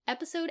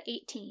Episode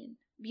 18,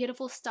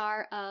 Beautiful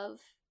Star of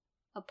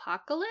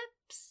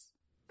Apocalypse?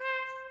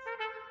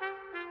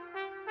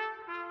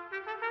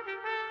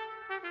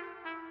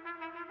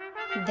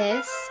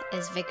 This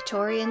is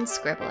Victorian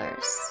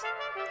Scribblers,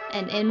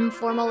 an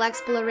informal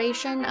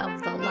exploration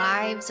of the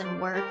lives and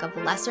work of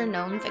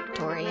lesser-known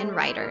Victorian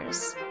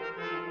writers.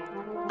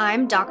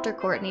 I'm Dr.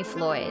 Courtney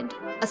Floyd,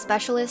 a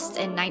specialist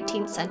in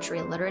 19th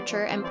century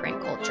literature and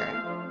print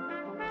culture.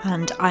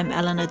 And I'm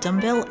Eleanor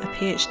Dunbill, a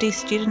PhD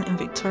student in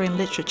Victorian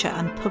literature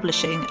and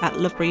publishing at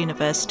Loughborough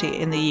University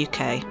in the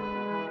UK.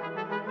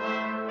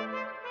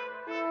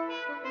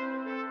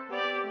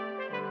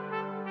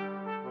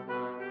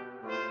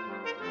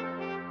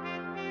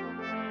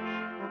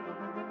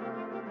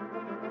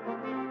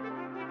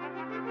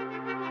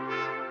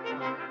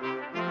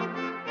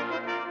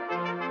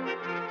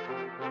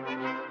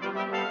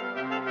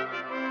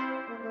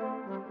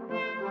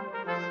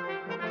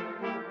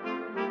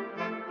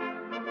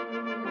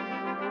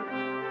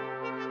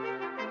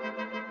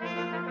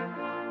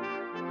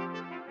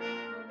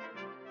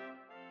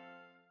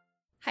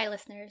 Hi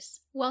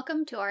listeners,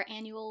 welcome to our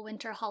annual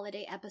winter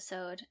holiday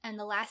episode and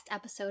the last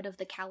episode of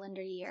the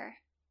calendar year.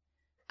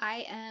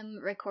 I am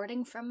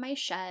recording from my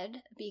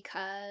shed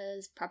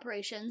because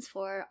preparations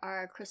for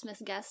our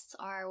Christmas guests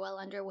are well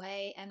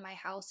underway and my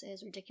house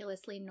is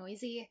ridiculously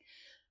noisy,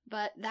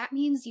 but that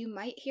means you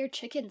might hear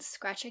chickens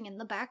scratching in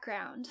the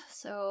background,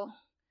 so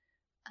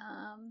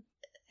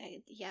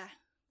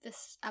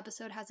this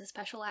episode has a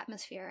special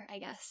atmosphere, I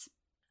guess.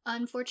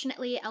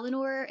 Unfortunately,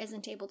 Eleanor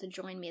isn't able to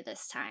join me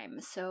this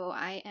time, so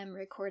I am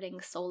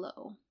recording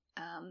solo.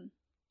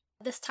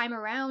 This time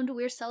around,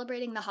 we're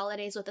celebrating the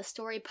holidays with a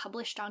story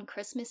published on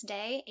Christmas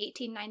Day,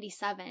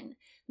 1897,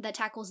 that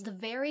tackles the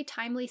very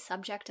timely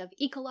subject of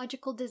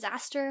ecological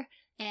disaster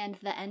and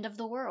the end of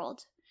the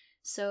world.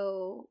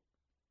 So,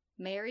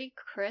 Merry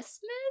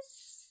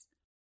Christmas?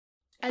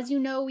 As you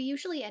know, we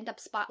usually end up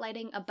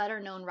spotlighting a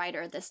better-known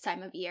writer this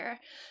time of year,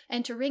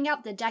 and to ring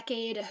out the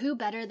decade, who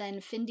better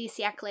than fin de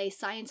siècle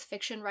science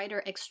fiction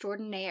writer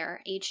extraordinaire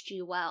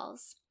H.G.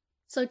 Wells.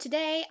 So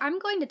today, I'm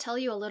going to tell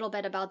you a little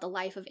bit about the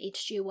life of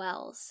H.G.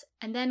 Wells,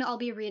 and then I'll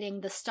be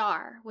reading The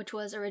Star, which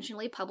was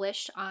originally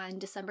published on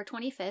December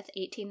 25th,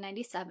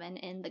 1897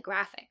 in The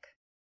Graphic.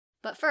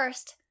 But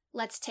first,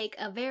 let's take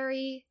a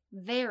very,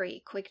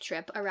 very quick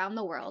trip around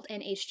the world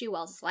in H.G.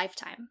 Wells'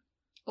 lifetime.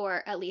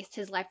 Or at least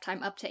his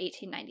lifetime up to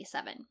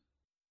 1897.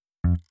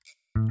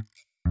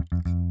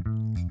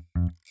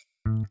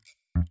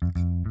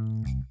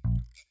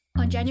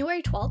 On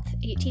January 12th,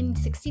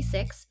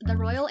 1866, the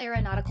Royal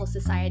Aeronautical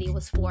Society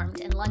was formed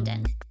in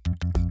London.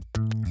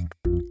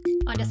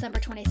 On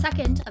December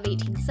 22nd of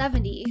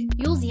 1870,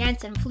 Jules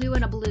Janssen flew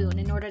in a balloon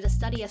in order to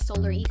study a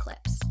solar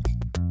eclipse.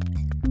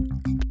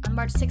 On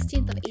March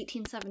 16th of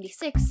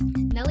 1876,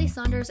 Nellie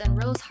Saunders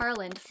and Rose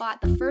Harland fought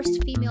the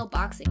first female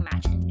boxing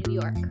match in New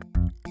York.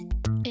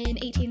 In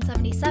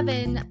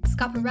 1877,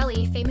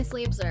 Schiaparelli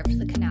famously observed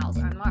the canals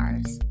on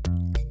Mars.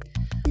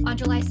 On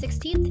July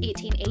 16,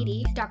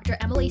 1880, Dr.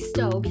 Emily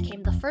Stowe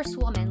became the first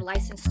woman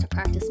licensed to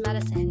practice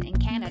medicine in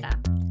Canada.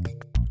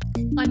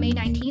 On May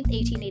 19,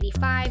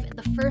 1885,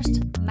 the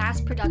first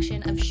mass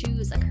production of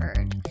shoes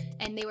occurred,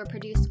 and they were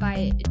produced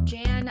by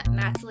Jan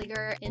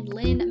Matzliger in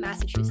Lynn,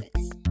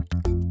 Massachusetts.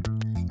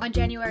 On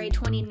January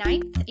 29,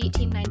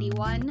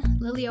 1891,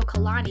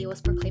 Liliuokalani was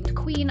proclaimed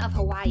Queen of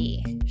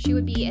Hawaii. She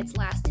would be its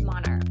last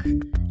monarch.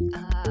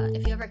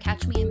 If you ever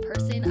catch me in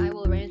person, I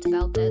will rant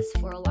about this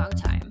for a long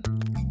time.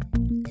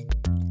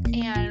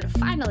 And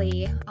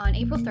finally, on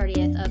April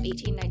 30th of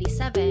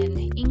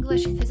 1897,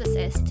 English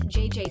physicist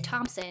J.J.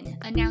 Thomson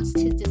announced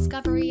his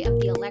discovery of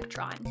the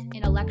electron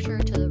in a lecture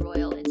to the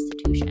Royal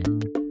Institution.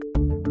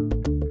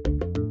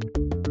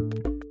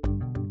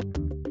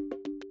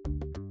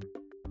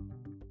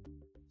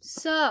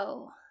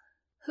 So,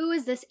 who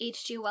is this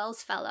H.G.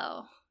 Wells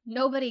fellow?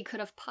 Nobody could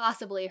have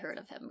possibly heard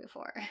of him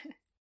before.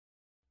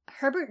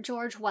 Herbert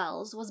George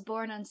Wells was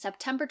born on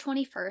September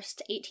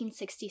 21st,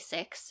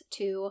 1866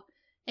 to,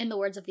 in the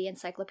words of the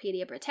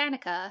Encyclopedia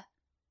Britannica,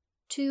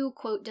 two,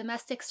 quote,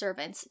 domestic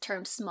servants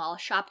termed small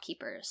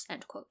shopkeepers,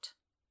 end quote.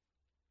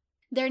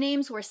 Their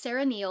names were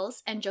Sarah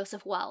Neals and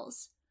Joseph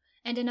Wells,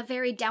 and in a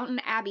very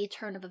Downton Abbey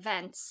turn of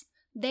events,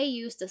 they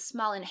used a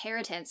small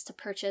inheritance to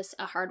purchase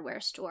a hardware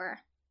store,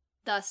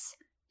 thus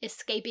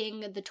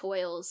escaping the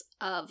toils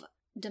of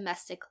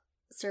domestic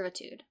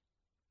servitude.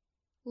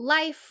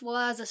 Life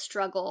was a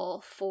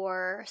struggle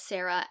for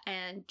Sarah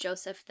and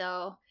Joseph,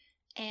 though,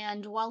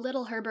 and while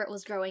little Herbert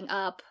was growing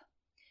up,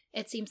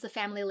 it seems the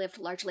family lived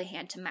largely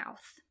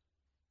hand-to-mouth.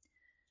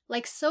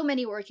 Like so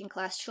many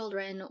working-class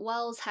children,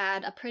 Wells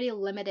had a pretty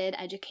limited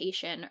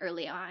education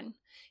early on.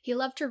 He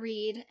loved to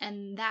read,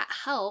 and that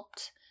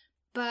helped,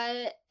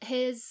 but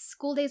his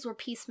school days were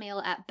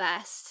piecemeal at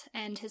best,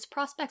 and his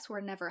prospects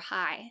were never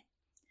high.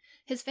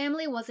 His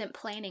family wasn't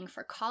planning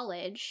for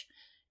college,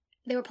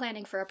 they were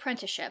planning for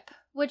apprenticeship,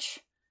 which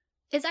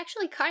is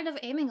actually kind of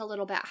aiming a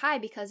little bit high,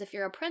 because if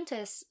you're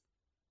apprentice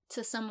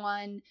to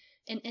someone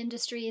in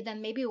industry,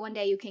 then maybe one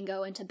day you can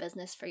go into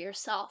business for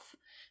yourself.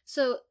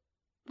 So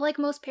like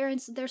most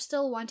parents, they're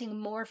still wanting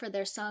more for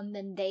their son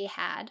than they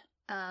had,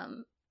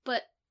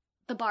 but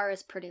the bar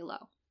is pretty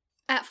low.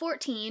 At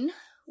 14,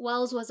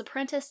 Wells was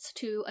apprenticed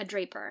to a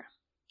draper.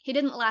 He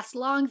didn't last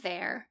long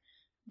there,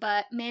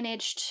 but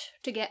managed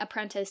to get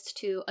apprenticed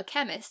to a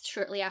chemist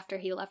shortly after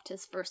he left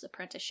his first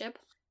apprenticeship.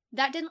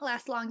 That didn't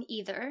last long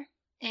either,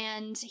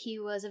 and he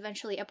was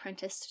eventually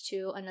apprenticed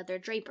to another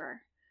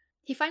draper.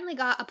 He finally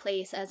got a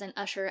place as an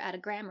usher at a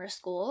grammar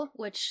school,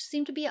 which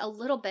seemed to be a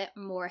little bit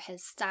more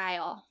his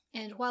style.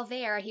 And while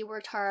there, he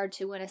worked hard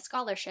to win a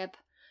scholarship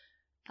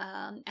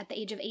at the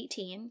age of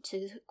 18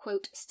 to,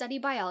 quote, study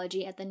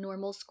biology at the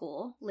Normal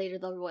School, later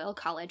the Royal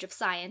College of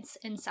Science,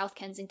 in South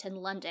Kensington,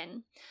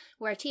 London,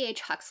 where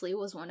T.H. Huxley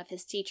was one of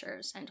his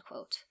teachers, end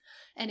quote.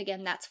 And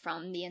again, that's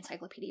from the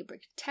Encyclopedia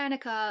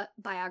Britannica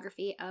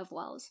biography of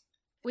Wells.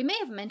 We may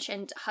have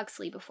mentioned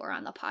Huxley before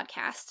on the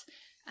podcast,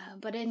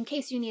 but in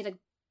case you need a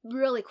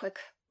really quick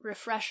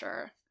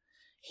refresher,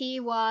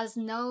 he was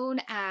known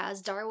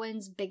as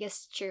Darwin's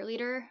biggest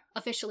cheerleader,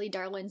 officially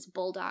Darwin's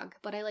bulldog,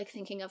 but I like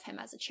thinking of him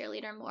as a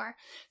cheerleader more.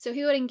 So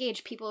he would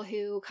engage people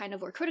who kind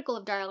of were critical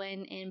of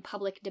Darwin in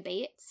public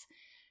debates,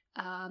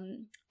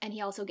 and he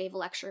also gave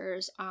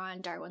lectures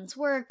on Darwin's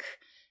work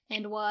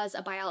and was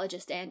a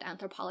biologist and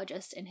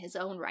anthropologist in his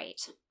own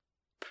right.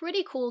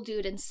 Pretty cool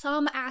dude in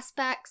some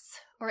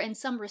aspects, or in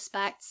some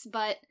respects,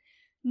 but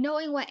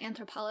knowing what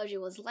anthropology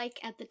was like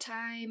at the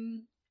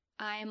time,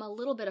 I'm a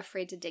little bit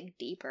afraid to dig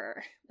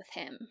deeper with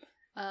him.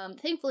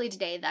 Thankfully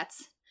today,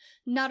 that's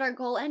not our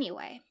goal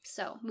anyway.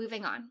 So,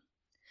 moving on.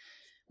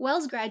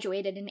 Wells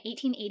graduated in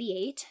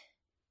 1888.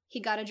 He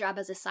got a job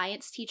as a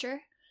science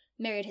teacher,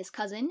 married his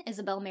cousin,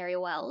 Isabel Mary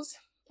Wells.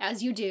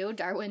 As you do,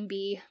 Darwin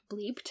B.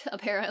 bleeped,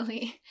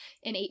 apparently,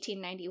 in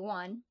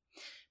 1891.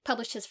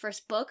 Published his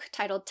first book,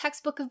 titled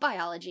Textbook of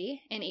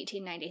Biology, in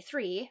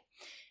 1893,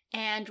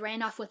 and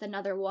ran off with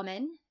another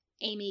woman,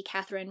 Amy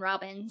Catherine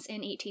Robbins,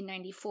 in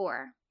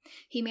 1894.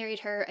 He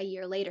married her a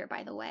year later,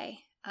 by the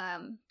way.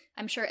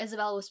 I'm sure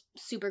Isabel was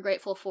super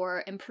grateful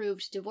for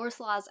improved divorce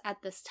laws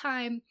at this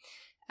time,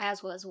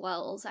 as was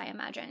Wells, I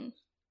imagine.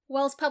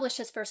 Wells published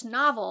his first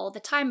novel, The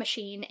Time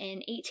Machine,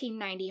 in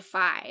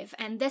 1895,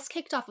 and this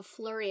kicked off a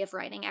flurry of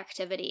writing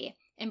activity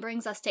and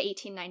brings us to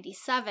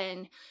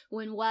 1897,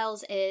 when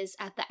Wells is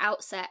at the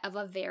outset of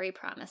a very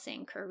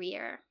promising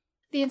career.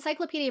 The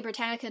Encyclopedia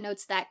Britannica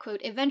notes that,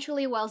 quote,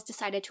 eventually Wells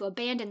decided to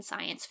abandon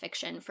science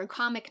fiction for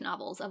comic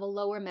novels of a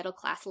lower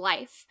middle-class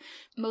life,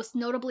 most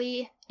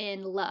notably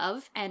in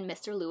Love and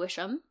Mr.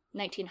 Lewisham,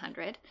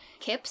 1900,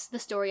 Kipps, The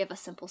Story of a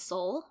Simple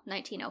Soul,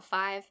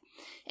 1905,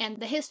 and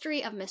The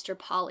History of Mr.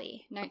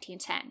 Polly,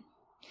 1910.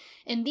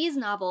 In these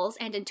novels,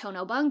 and in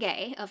Tono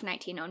Bungay of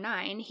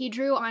 1909, he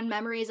drew on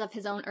memories of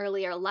his own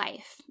earlier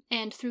life,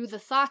 and through the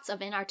thoughts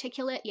of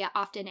inarticulate yet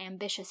often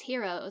ambitious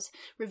heroes,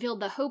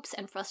 revealed the hopes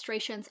and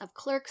frustrations of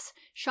clerks,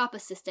 shop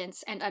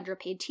assistants, and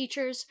underpaid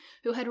teachers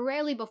who had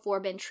rarely before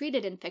been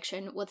treated in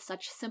fiction with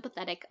such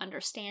sympathetic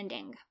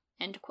understanding,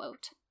 end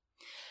quote.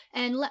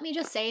 And let me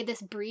just say,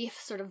 this brief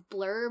sort of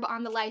blurb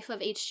on the life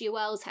of H.G.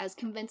 Wells has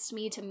convinced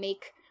me to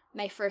make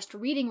my first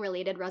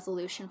reading-related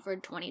resolution for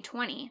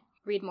 2020.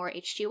 Read more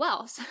H.G.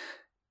 Wells.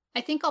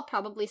 I think I'll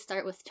probably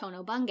start with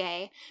Tono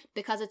Bungay,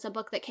 because it's a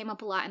book that came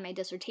up a lot in my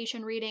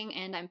dissertation reading,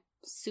 and I'm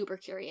super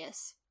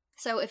curious.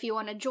 So if you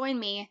want to join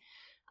me,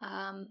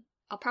 I'll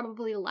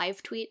probably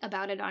live tweet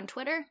about it on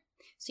Twitter,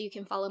 so you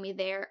can follow me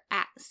there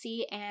at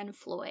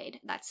CannFloyd.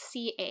 That's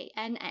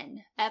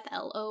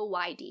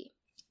CannFloyd.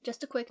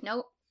 Just a quick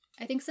note,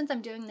 I think since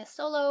I'm doing this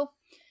solo,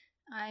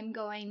 I'm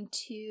going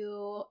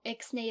to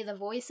ixnay the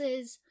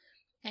voices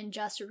and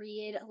just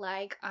read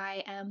like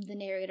I am the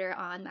narrator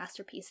on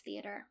Masterpiece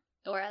Theater,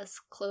 or as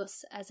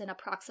close as an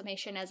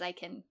approximation as I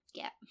can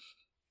get.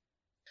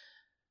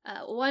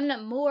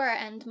 One more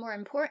and more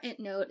important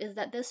note is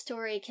that this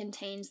story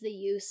contains the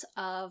use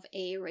of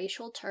a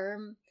racial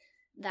term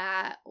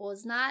that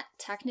was not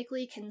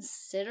technically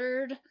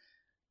considered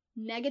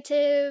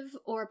negative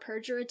or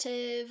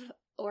pejorative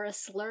or a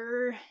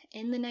slur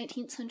in the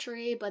 19th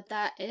century, but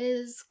that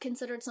is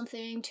considered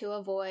something to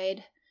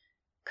avoid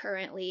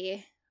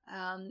currently.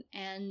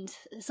 And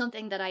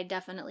something that I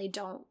definitely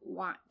don't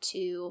want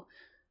to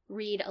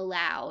read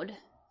aloud.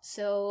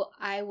 So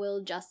I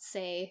will just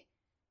say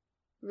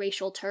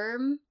racial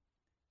term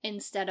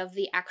instead of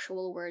the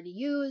actual word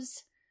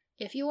used.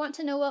 If you want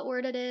to know what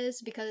word it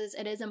is, because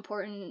it is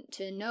important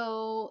to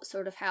know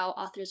sort of how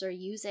authors are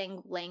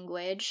using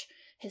language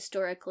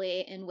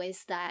historically in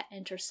ways that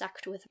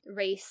intersect with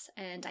race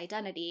and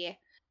identity,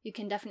 you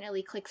can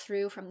definitely click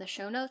through from the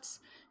show notes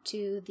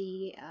to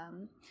the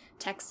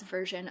text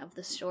version of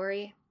the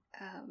story.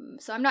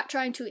 So I'm not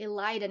trying to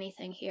elide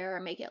anything here or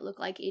make it look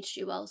like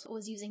H.G. Wells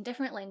was using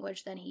different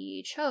language than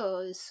he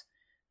chose,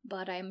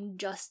 but I'm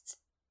just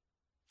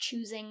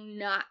choosing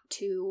not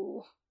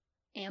to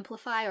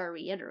amplify or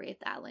reiterate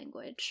that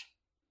language.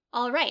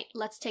 Alright,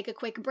 let's take a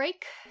quick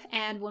break,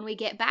 and when we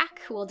get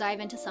back, we'll dive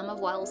into some of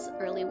Wells'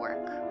 early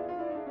work.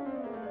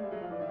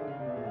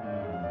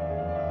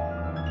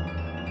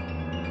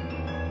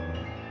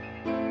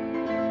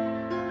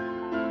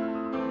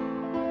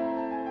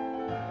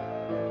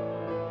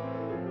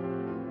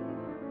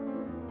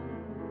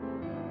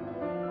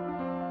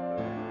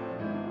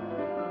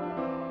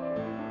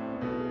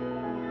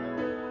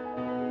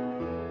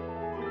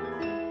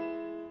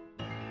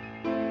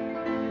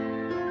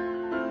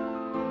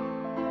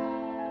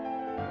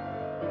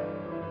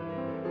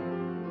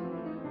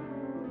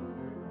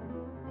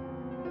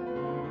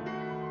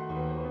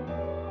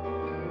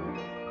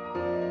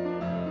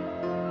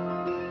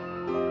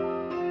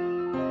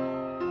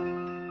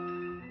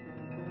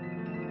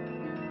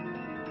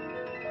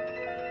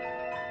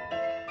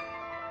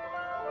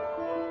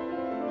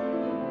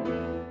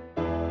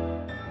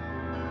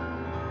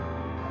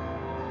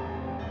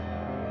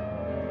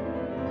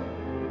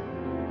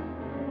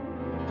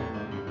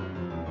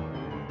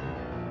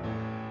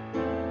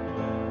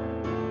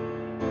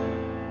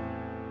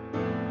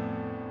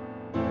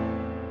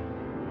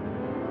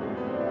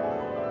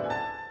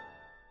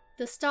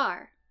 The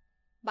Star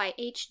by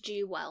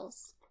H.G.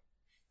 Wells.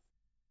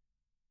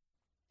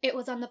 It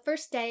was on the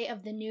first day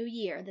of the new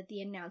year that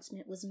the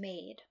announcement was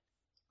made,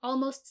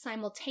 almost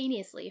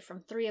simultaneously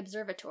from 3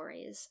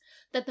 observatories,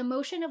 that the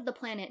motion of the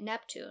planet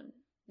Neptune,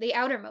 the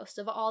outermost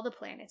of all the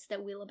planets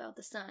that wheel about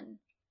the sun,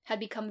 had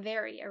become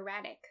very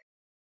erratic.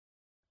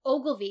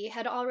 Ogilvy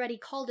had already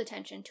called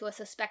attention to a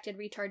suspected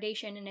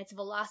retardation in its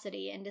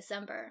velocity in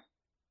December.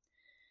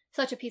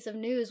 Such a piece of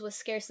news was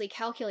scarcely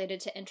calculated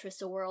to interest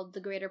a world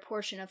the greater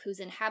portion of whose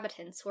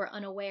inhabitants were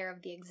unaware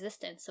of the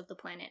existence of the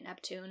planet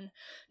Neptune,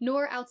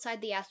 nor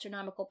outside the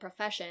astronomical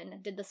profession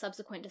did the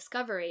subsequent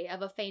discovery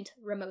of a faint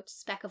remote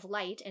speck of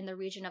light in the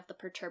region of the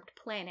perturbed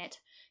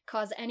planet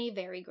cause any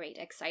very great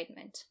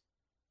excitement.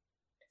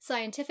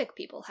 Scientific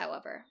people,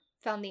 however,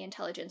 found the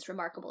intelligence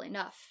remarkable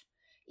enough,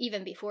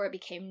 even before it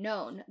became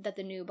known that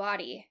the new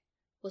body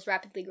was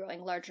rapidly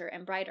growing larger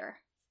and brighter,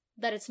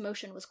 that its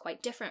motion was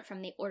quite different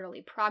from the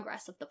orderly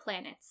progress of the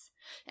planets,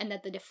 and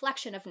that the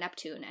deflection of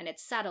Neptune and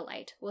its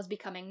satellite was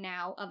becoming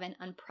now of an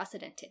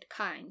unprecedented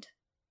kind.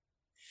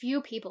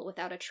 Few people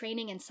without a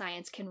training in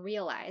science can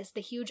realize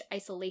the huge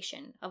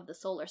isolation of the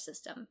solar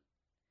system.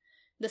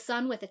 The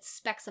sun, with its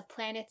specks of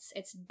planets,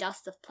 its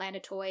dust of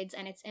planetoids,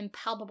 and its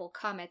impalpable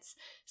comets,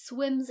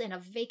 swims in a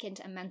vacant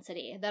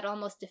immensity that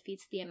almost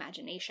defeats the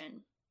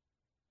imagination.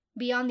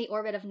 Beyond the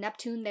orbit of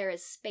Neptune there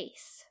is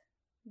space,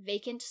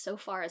 vacant so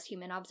far as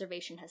human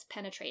observation has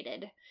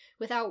penetrated,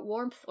 without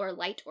warmth or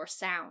light or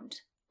sound,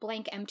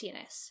 blank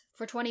emptiness,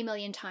 for 20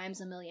 million times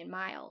a million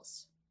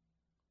miles.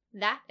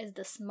 That is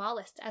the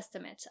smallest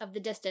estimate of the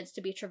distance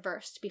to be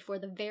traversed before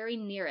the very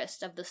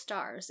nearest of the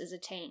stars is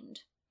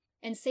attained.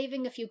 And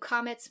saving a few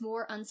comets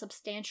more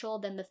unsubstantial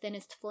than the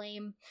thinnest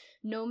flame,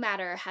 no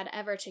matter had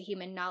ever to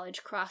human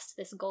knowledge crossed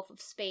this gulf of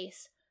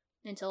space,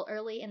 until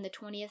early in the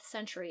 20th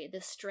century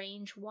this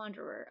strange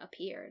wanderer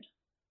appeared.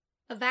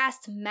 A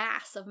vast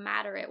mass of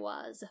matter it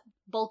was,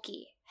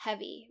 bulky,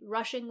 heavy,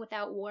 rushing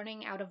without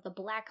warning out of the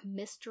black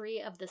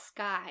mystery of the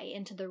sky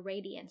into the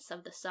radiance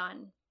of the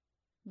sun.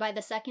 By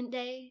the second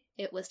day,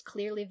 it was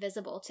clearly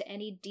visible to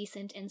any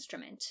decent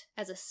instrument,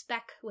 as a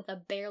speck with a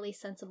barely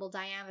sensible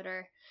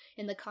diameter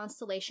in the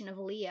constellation of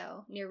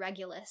Leo near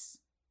Regulus.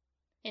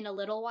 In a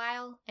little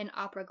while, an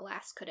opera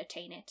glass could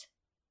attain it.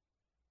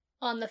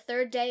 On the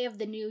 3rd day of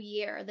the new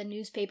year, the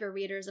newspaper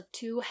readers of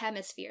 2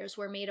 hemispheres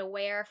were made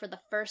aware for the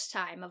first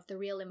time of the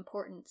real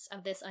importance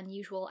of this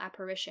unusual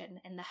apparition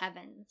in the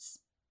heavens.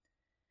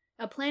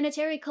 A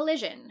planetary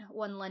collision,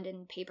 one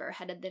London paper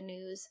headed the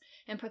news,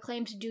 and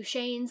proclaimed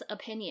Duchesne's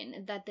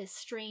opinion that this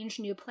strange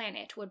new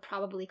planet would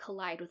probably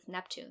collide with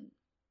Neptune.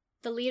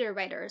 The leader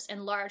writers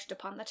enlarged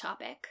upon the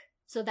topic,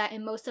 so that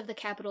in most of the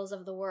capitals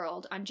of the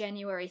world, on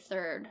January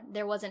 3rd,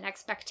 there was an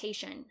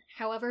expectation,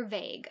 however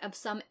vague, of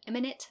some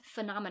imminent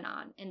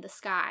phenomenon in the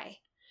sky,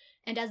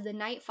 and as the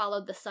night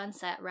followed the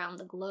sunset round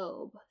the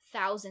globe,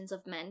 thousands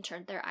of men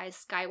turned their eyes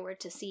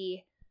skyward to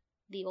see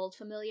the old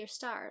familiar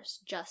stars,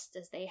 just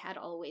as they had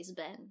always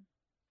been.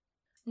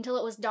 Until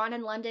it was dawn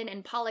in London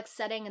in Pollux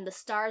setting and the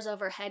stars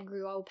overhead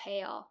grew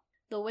pale.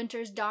 The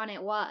winter's dawn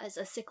it was,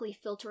 a sickly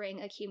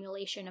filtering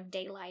accumulation of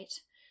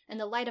daylight, and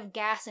the light of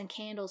gas and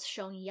candles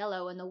shone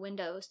yellow in the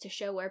windows to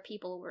show where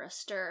people were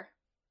astir.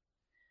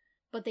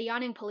 But the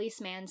yawning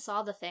policeman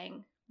saw the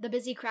thing. The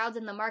busy crowds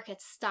in the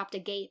markets stopped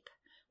agape.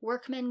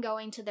 Workmen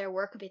going to their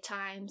work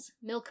betimes,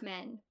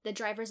 milkmen, the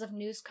drivers of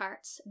news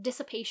carts,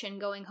 dissipation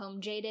going home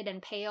jaded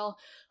and pale,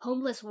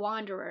 homeless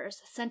wanderers,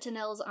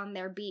 sentinels on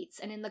their beats,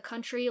 and in the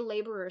country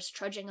laborers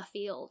trudging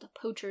afield,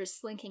 poachers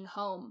slinking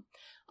home.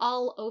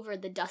 All over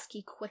the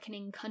dusky,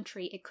 quickening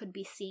country it could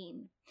be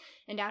seen,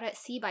 and out at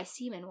sea by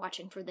seamen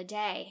watching for the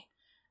day,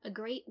 a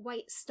great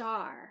white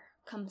star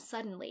comes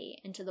suddenly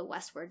into the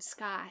westward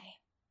sky.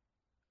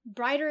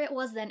 Brighter it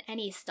was than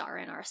any star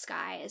in our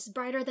skies,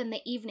 brighter than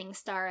the evening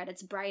star at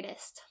its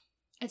brightest.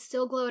 It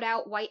still glowed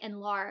out white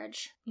and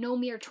large, no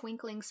mere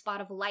twinkling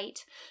spot of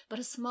light, but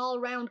a small,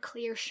 round,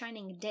 clear,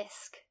 shining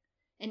disk,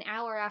 an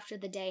hour after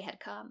the day had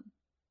come.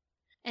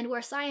 And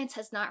where science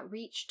has not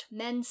reached,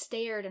 men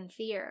stared and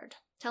feared,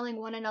 telling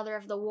one another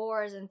of the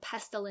wars and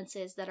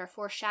pestilences that are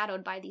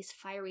foreshadowed by these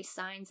fiery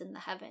signs in the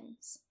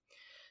heavens.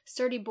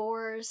 Sturdy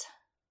Boers,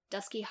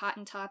 dusky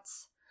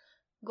Hottentots,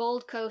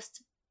 Gold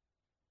Coast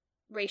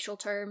racial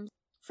terms,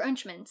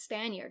 Frenchmen,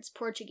 Spaniards,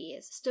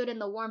 Portuguese, stood in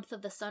the warmth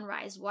of the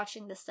sunrise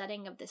watching the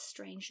setting of this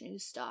strange new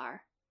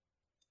star.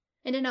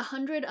 And in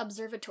 100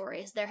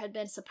 observatories there had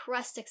been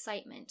suppressed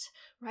excitement,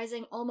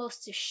 rising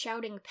almost to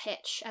shouting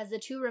pitch as the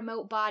 2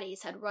 remote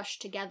bodies had rushed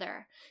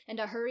together, and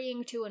a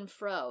hurrying to and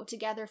fro to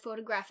gather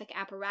photographic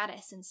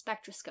apparatus and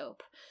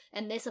spectroscope,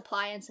 and this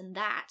appliance and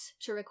that,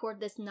 to record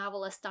this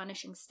novel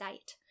astonishing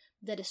sight,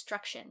 the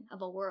destruction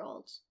of a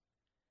world.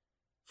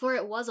 For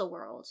it was a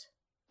world,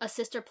 a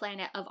sister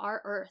planet of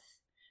our Earth,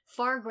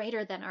 far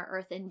greater than our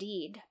Earth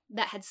indeed,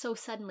 that had so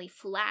suddenly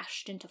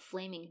flashed into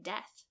flaming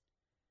death.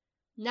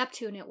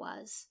 Neptune it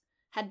was,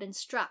 had been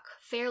struck,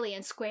 fairly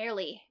and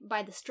squarely,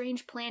 by the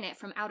strange planet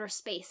from outer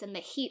space, and the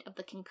heat of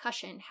the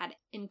concussion had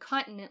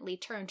incontinently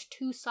turned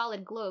 2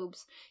 solid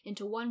globes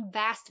into one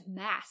vast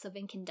mass of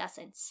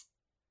incandescence.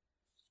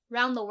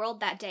 Round the world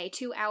that day,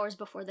 2 hours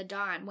before the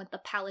dawn, went the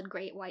pallid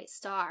great white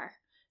star,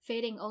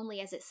 fading only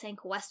as it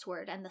sank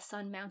westward and the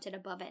sun mounted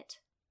above it.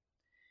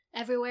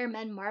 Everywhere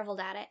men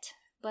marveled at it,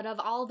 but of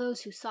all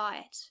those who saw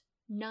it,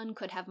 none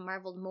could have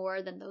marveled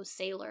more than those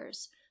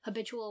sailors,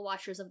 habitual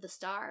watchers of the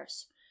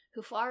stars,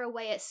 who far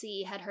away at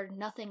sea had heard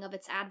nothing of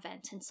its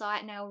advent and saw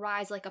it now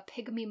rise like a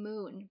pygmy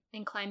moon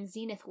and climb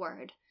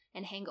zenithward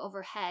and hang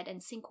overhead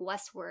and sink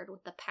westward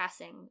with the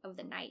passing of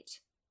the night.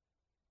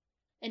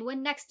 And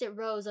when next it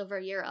rose over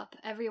Europe,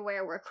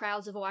 everywhere were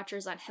crowds of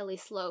watchers on hilly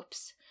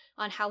slopes,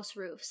 on house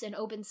roofs, in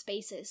open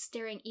spaces,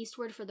 staring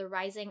eastward for the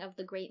rising of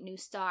the great new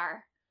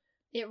star.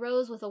 It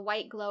rose with a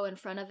white glow in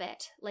front of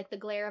it, like the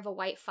glare of a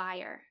white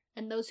fire,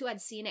 and those who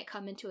had seen it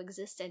come into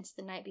existence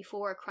the night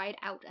before cried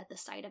out at the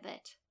sight of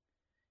it.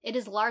 "It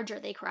is larger,"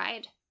 they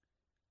cried.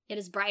 "It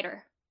is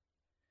brighter."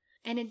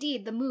 And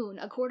indeed, the moon,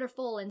 a quarter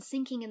full and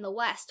sinking in the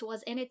west,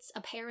 was in its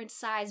apparent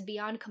size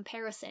beyond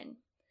comparison,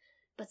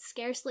 but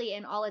scarcely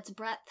in all its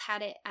breadth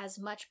had it as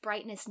much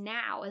brightness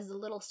now as the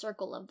little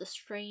circle of the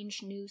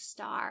strange new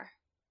star.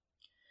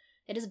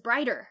 "It is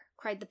brighter,"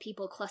 cried the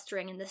people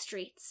clustering in the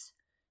streets.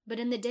 But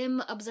in the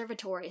dim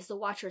observatories the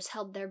watchers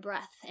held their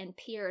breath and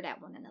peered at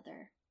one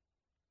another.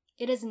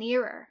 "It is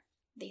nearer,"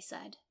 they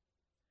said.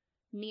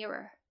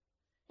 Nearer.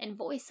 And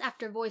voice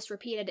after voice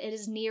repeated, "It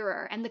is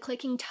nearer," and the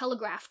clicking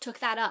telegraph took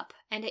that up,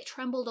 and it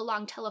trembled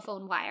along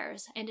telephone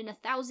wires, and in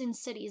 1,000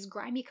 cities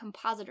grimy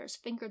compositors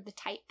fingered the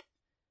type.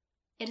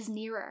 "It is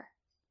nearer."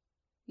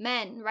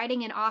 Men,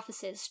 writing in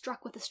offices,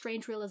 struck with a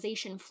strange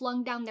realization,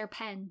 flung down their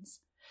pens.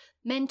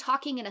 Men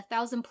talking in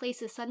 1,000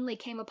 places suddenly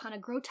came upon a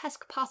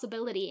grotesque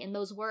possibility in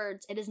those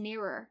words, "It is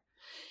nearer."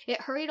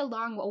 It hurried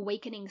along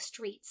awakening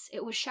streets.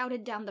 It was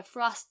shouted down the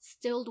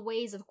frost-stilled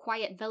ways of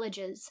quiet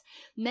villages.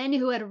 Men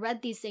who had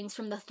read these things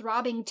from the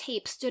throbbing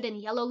tape stood in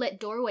yellow-lit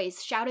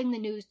doorways, shouting the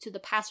news to the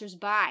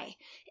passers-by.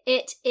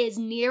 "It is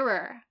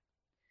nearer."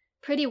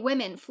 Pretty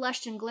women,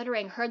 flushed and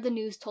glittering, heard the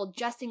news told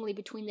jestingly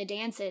between the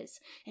dances,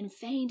 and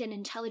feigned an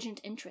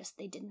intelligent interest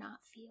they did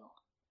not feel.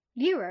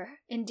 Nearer,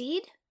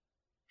 indeed?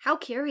 How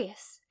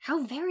curious.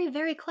 How very,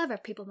 very clever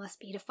people must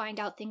be to find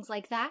out things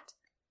like that.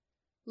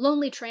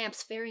 Lonely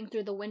tramps faring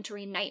through the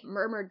wintry night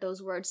murmured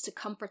those words to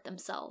comfort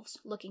themselves,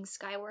 looking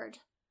skyward.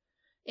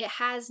 It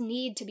has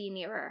need to be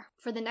nearer,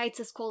 for the night's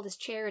as cold as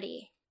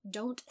charity.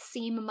 Don't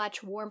seem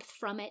much warmth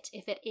from it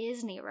if it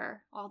is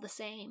nearer, all the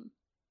same.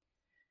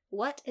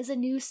 "What is a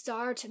new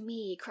star to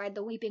me?" cried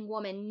the weeping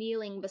woman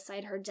kneeling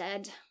beside her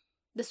dead.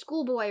 The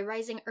schoolboy,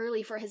 rising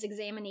early for his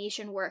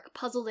examination work,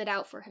 puzzled it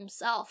out for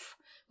himself,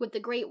 with the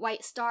great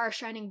white star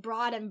shining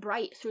broad and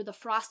bright through the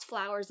frost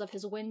flowers of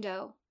his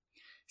window.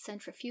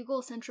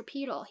 "Centrifugal,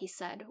 centripetal," he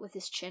said, with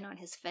his chin on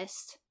his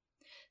fist.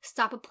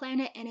 "Stop a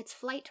planet in its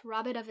flight,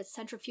 rob it of its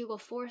centrifugal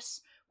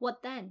force,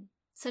 what then?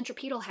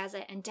 Centripetal has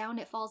it, and down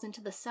it falls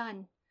into the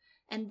sun.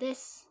 And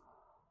this...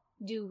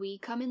 do we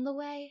come in the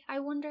way, I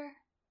wonder?"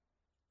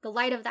 The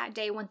light of that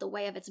day went the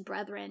way of its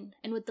brethren,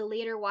 and with the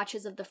later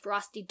watches of the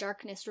frosty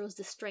darkness rose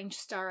the strange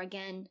star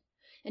again,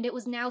 and it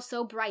was now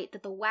so bright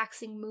that the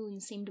waxing moon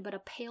seemed but a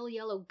pale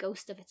yellow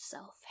ghost of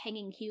itself,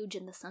 hanging huge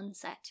in the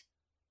sunset.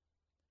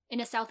 In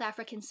a South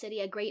African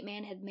city a great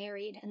man had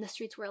married, and the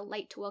streets were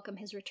alight to welcome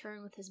his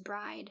return with his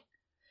bride.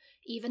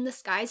 "Even the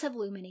skies have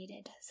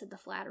illuminated," said the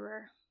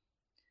flatterer.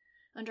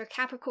 Under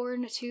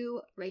Capricorn,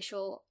 too,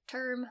 racial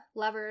term,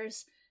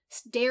 lovers,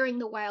 staring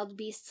the wild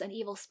beasts and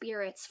evil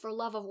spirits, for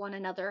love of one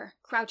another,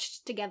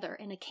 crouched together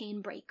in a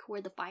canebrake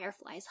where the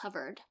fireflies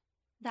hovered.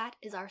 "That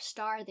is our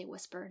star," they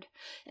whispered,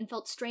 and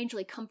felt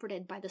strangely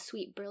comforted by the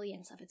sweet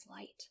brilliance of its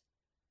light.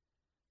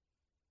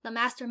 The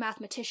master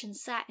mathematician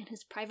sat in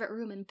his private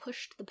room and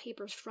pushed the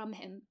papers from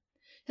him.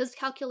 His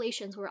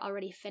calculations were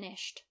already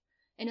finished.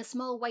 In a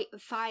small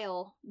white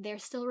phial there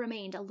still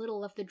remained a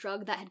little of the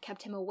drug that had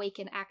kept him awake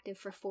and active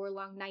for 4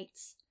 long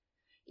nights.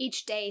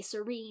 Each day,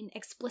 serene,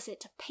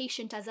 explicit,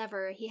 patient as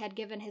ever, he had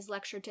given his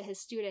lecture to his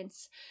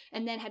students,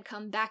 and then had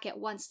come back at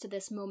once to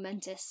this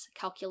momentous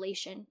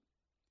calculation.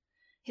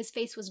 His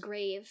face was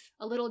grave,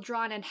 a little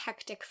drawn and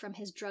hectic from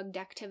his drugged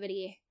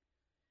activity.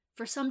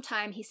 For some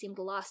time he seemed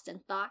lost in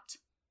thought.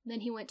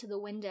 Then he went to the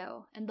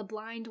window, and the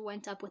blind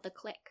went up with a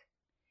click.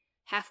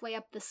 Halfway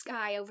up the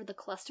sky, over the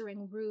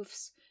clustering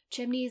roofs,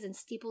 chimneys and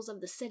steeples of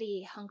the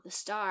city, hung the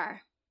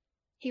star.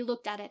 He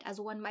looked at it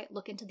as one might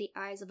look into the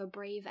eyes of a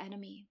brave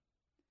enemy.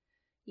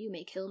 "You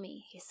may kill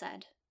me," he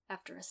said,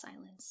 after a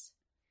silence.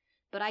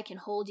 "But I can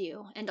hold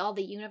you, and all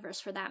the universe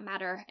for that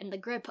matter, in the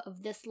grip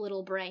of this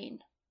little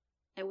brain.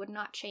 I would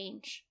not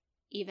change,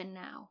 even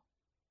now."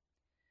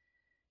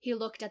 He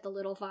looked at the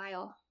little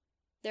vial.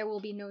 "There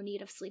will be no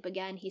need of sleep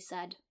again," he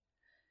said.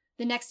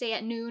 The next day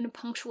at noon,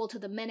 punctual to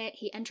the minute,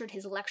 he entered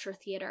his lecture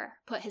theater,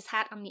 put his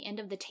hat on the end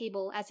of the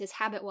table, as his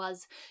habit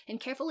was, and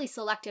carefully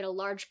selected a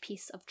large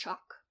piece of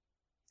chalk.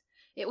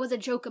 It was a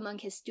joke among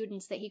his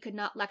students that he could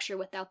not lecture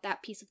without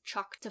that piece of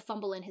chalk to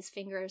fumble in his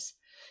fingers,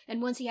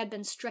 and once he had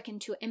been stricken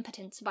to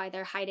impotence by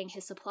their hiding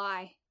his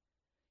supply.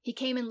 He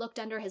came and looked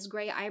under his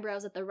gray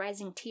eyebrows at the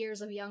rising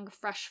tiers of young,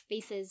 fresh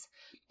faces,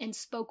 and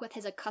spoke with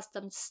his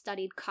accustomed,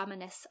 studied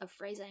commonness of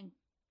phrasing.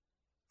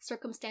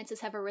 "Circumstances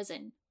have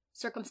arisen,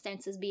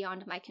 circumstances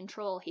beyond my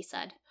control," he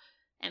said,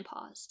 and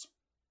paused,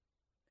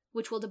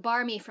 "which will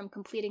debar me from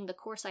completing the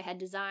course I had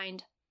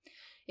designed.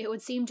 It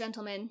would seem,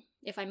 gentlemen,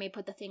 if I may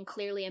put the thing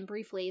clearly and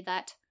briefly,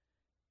 that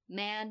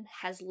man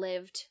has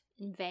lived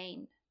in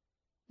vain."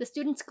 The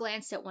students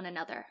glanced at one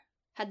another.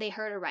 Had they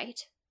heard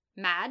aright?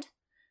 Mad?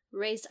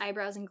 Raised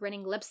eyebrows and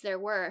grinning lips there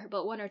were,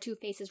 but one or two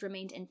faces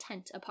remained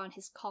intent upon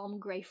his calm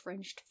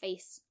gray-fringed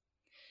face.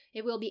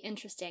 "It will be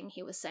interesting,"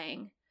 he was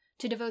saying,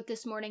 "to devote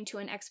this morning to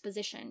an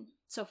exposition,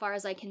 so far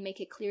as I can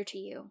make it clear to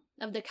you,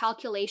 of the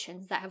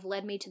calculations that have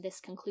led me to this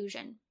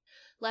conclusion.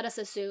 Let us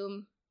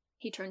assume—"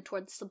 He turned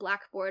towards the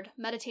blackboard,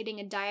 meditating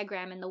a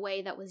diagram in the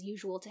way that was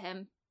usual to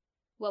him.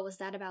 "What was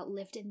that about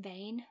lived in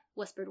vain?"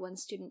 whispered one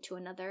student to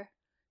another.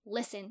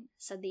 "Listen,"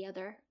 said the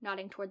other,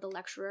 nodding toward the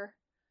lecturer.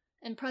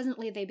 And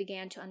presently they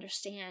began to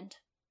understand.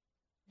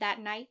 That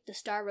night the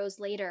star rose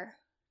later,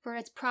 for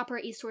its proper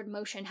eastward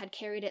motion had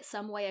carried it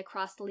some way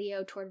across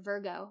Leo toward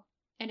Virgo,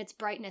 and its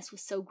brightness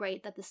was so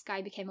great that the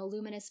sky became a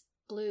luminous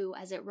blue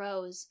as it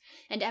rose,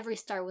 and every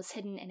star was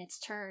hidden in its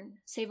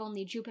turn, save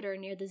only Jupiter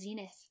near the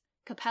zenith,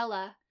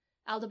 Capella,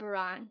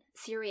 Aldebaran,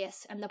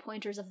 Sirius, and the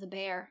pointers of the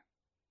Bear.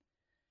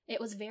 It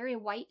was very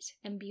white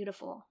and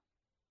beautiful.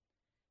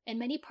 In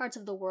many parts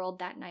of the world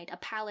that night a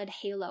pallid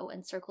halo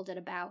encircled it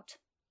about.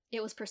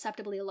 It was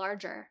perceptibly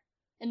larger.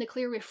 In the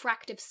clear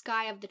refractive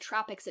sky of the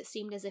tropics it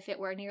seemed as if it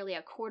were nearly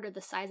a quarter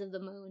the size of the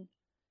moon.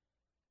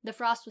 The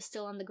frost was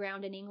still on the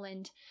ground in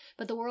England,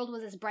 but the world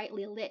was as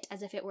brightly lit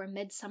as if it were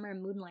midsummer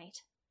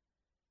moonlight.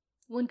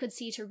 One could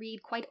see to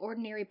read quite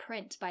ordinary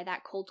print by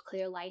that cold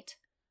clear light,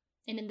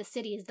 and in the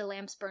cities the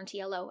lamps burnt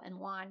yellow and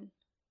wan.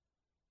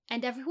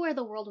 And everywhere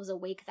the world was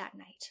awake that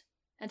night,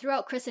 and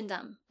throughout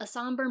Christendom a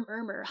somber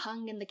murmur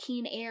hung in the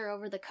keen air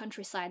over the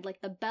countryside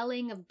like the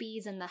belling of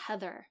bees in the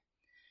heather,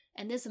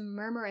 and this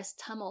murmurous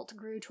tumult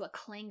grew to a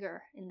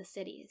clangor in the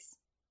cities.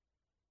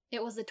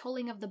 It was the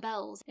tolling of the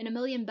bells in a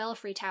million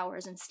belfry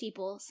towers and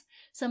steeples,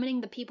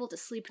 summoning the people to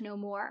sleep no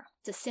more,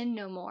 to sin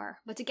no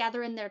more, but to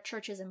gather in their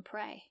churches and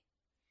pray.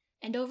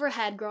 And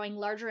overhead, growing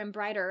larger and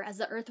brighter as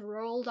the earth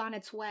rolled on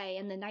its way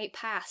and the night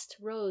passed,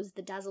 rose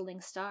the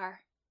dazzling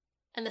star.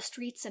 And the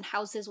streets and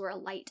houses were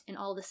alight in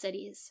all the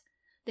cities.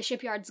 The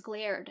shipyards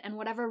glared, and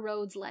whatever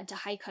roads led to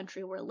high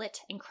country were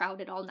lit and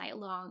crowded all night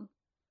long.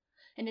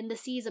 And in the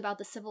seas about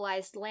the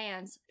civilized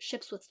lands,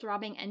 ships with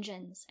throbbing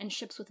engines and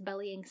ships with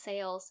bellying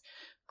sails,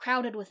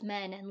 crowded with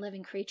men and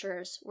living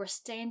creatures, were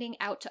standing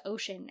out to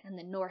ocean and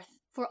the north.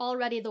 For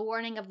already the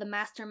warning of the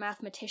master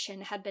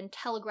mathematician had been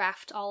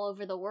telegraphed all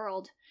over the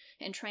world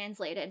and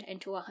translated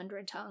into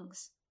 100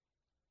 tongues.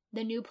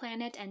 The new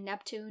planet and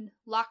Neptune,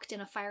 locked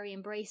in a fiery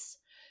embrace,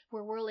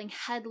 were whirling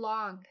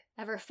headlong,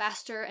 ever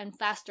faster and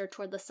faster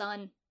toward the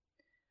sun.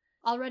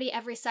 Already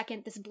every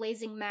second this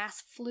blazing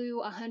mass flew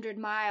 100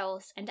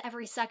 miles, and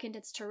every second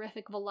its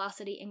terrific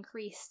velocity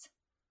increased.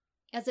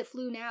 As it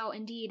flew now,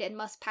 indeed, it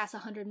must pass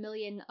 100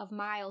 million of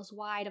miles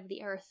wide of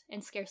the earth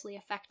and scarcely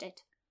affect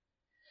it.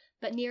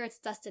 But near its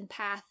destined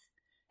path,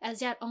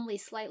 as yet only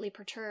slightly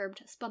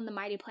perturbed, spun the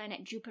mighty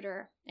planet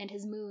Jupiter, and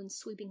his moons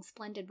sweeping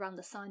splendid round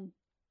the sun.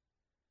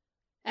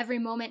 Every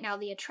moment now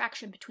the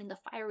attraction between the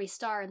fiery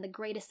star and the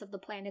greatest of the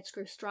planets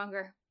grew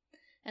stronger,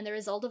 and the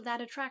result of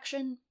that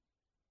attraction?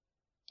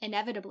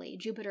 Inevitably,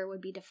 Jupiter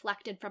would be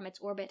deflected from its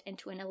orbit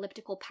into an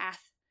elliptical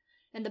path,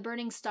 and the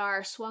burning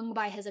star, swung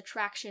by his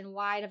attraction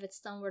wide of its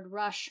downward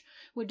rush,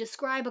 would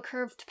describe a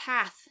curved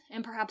path,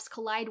 and perhaps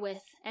collide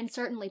with, and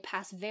certainly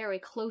pass very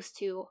close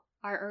to,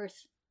 our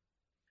Earth.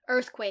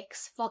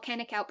 Earthquakes,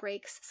 volcanic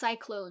outbreaks,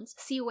 cyclones,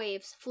 sea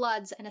waves,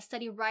 floods, and a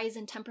steady rise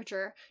in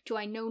temperature to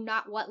I know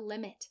not what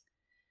limit.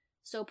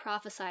 So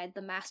prophesied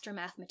the master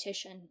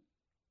mathematician.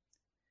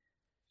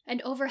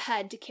 And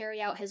overhead, to carry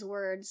out his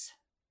words,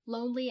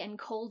 lonely and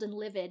cold and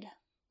livid,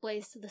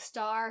 blazed the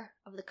star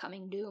of the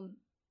coming doom.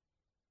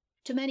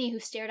 To many who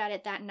stared at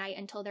it that night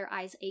until their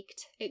eyes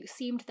ached, it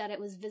seemed that it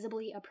was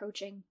visibly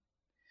approaching.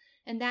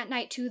 And that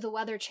night, too, the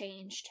weather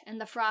changed,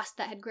 and the frost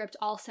that had gripped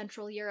all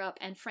Central Europe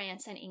and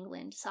France and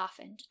England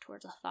softened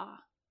towards a thaw.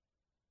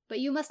 But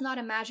you must not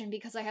imagine,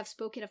 because I have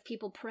spoken of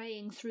people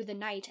praying through the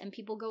night and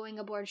people going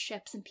aboard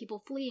ships and people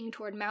fleeing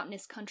toward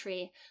mountainous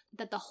country,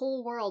 that the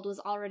whole world was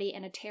already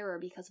in a terror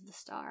because of the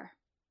star.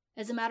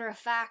 As a matter of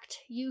fact,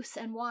 use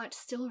and want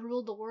still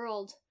ruled the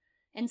world,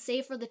 and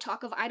save for the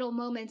talk of idle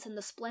moments and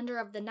the splendor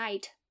of the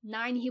night,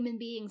 9 human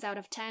beings out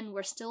of 10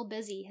 were still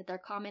busy at their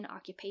common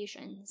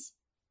occupations.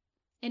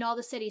 In all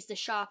the cities, the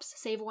shops,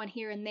 save one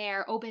here and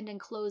there, opened and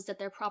closed at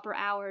their proper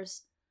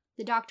hours.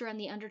 The doctor and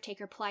the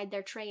undertaker plied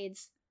their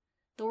trades.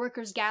 The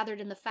workers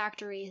gathered in the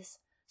factories.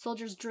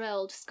 Soldiers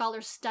drilled,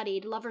 scholars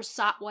studied, lovers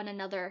sought one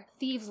another,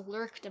 thieves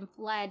lurked and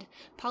fled,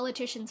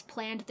 politicians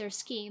planned their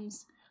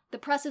schemes. The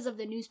presses of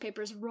the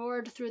newspapers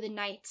roared through the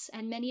nights,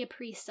 and many a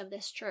priest of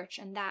this church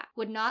and that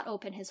would not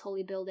open his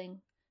holy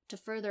building to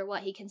further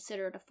what he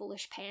considered a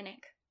foolish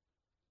panic.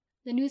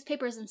 The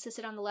newspapers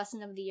insisted on the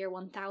lesson of the year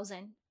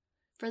 1000,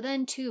 for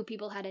then too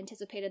people had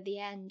anticipated the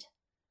end.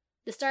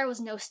 The star was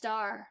no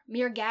star,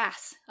 mere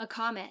gas, a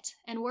comet,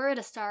 and were it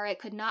a star it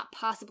could not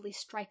possibly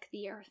strike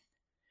the earth.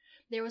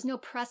 There was no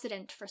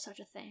precedent for such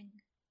a thing.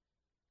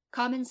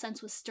 Common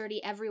sense was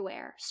sturdy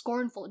everywhere,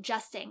 scornful,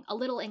 jesting, a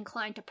little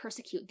inclined to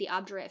persecute the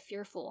obdurate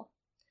fearful.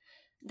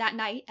 That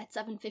night, at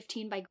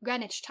 7:15 by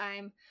Greenwich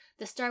time,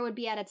 the star would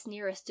be at its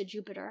nearest to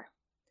Jupiter.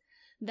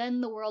 Then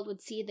the world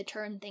would see the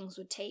turn things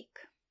would take.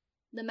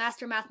 The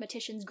master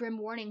mathematician's grim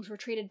warnings were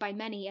treated by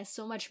many as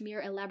so much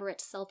mere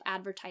elaborate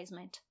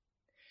self-advertisement.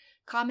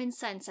 Common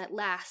sense, at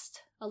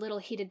last, a little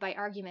heated by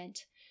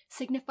argument,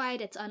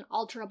 signified its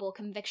unalterable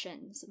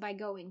convictions by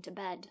going to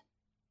bed.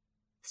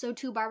 So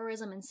too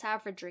barbarism and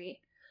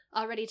savagery,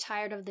 already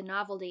tired of the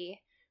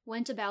novelty,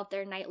 went about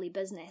their nightly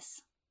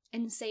business,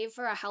 and save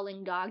for a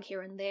howling dog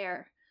here and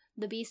there,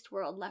 the beast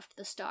world left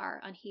the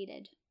star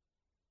unheeded.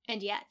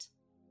 And yet,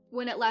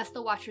 when at last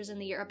the watchers in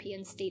the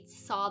European states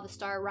saw the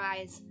star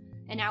rise,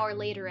 an hour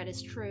later it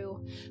is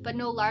true, but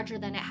no larger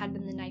than it had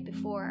been the night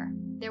before,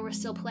 there were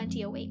still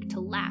plenty awake to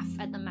laugh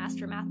at the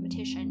master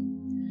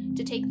mathematician,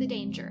 to take the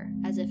danger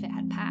as if it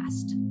had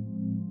passed.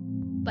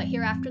 But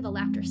hereafter the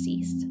laughter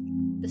ceased.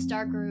 The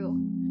star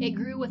grew. It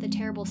grew with a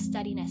terrible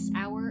steadiness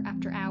hour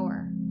after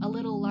hour, a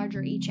little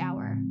larger each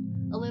hour,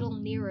 a little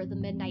nearer the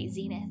midnight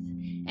zenith,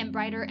 and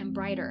brighter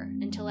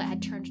until it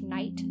had turned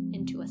night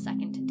into a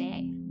second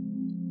day.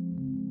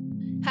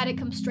 Had it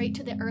come straight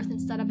to the earth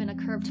instead of in a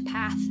curved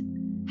path,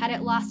 had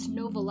it lost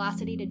no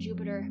velocity to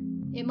Jupiter,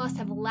 it must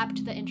have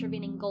leapt the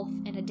intervening gulf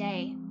in a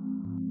day.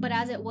 But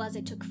as it was,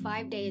 it took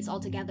 5 days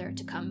altogether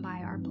to come by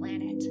our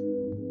planet.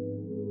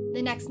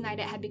 The next night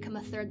it had become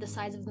a third the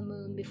size of the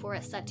moon before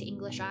it set to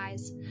English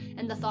eyes,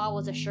 and the thaw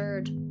was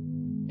assured.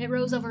 It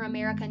rose over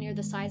America near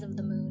the size of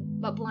the moon,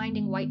 but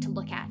blinding white to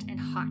look at and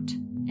hot,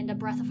 and a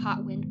breath of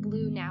hot wind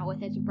blew now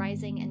with its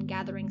rising and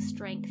gathering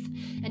strength,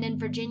 and in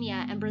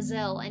Virginia and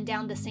Brazil and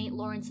down the St.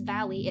 Lawrence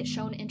Valley it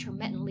shone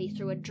intermittently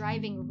through a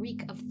driving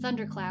reek of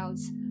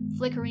thunderclouds,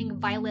 flickering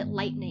violet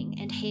lightning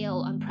and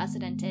hail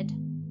unprecedented.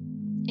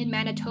 In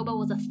Manitoba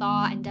was a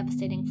thaw and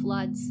devastating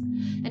floods,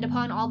 and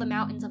upon all the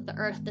mountains of the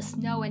earth the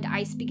snow and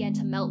ice began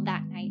to melt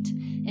that night,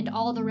 and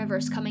all the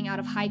rivers coming out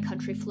of high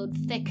country flowed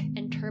thick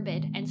and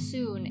turbid, and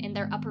soon, in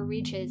their upper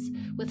reaches,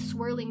 with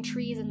swirling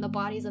trees and the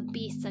bodies of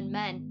beasts and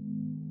men,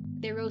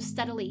 they rose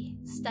steadily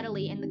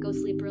in the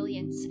ghostly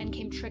brilliance, and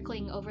came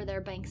trickling over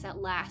their banks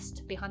at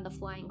last, behind the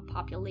flying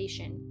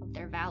population of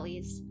their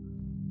valleys.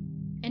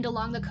 And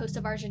along the coast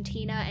of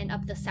Argentina and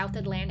up the South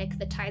Atlantic,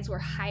 the tides were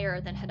higher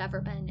than had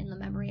ever been in the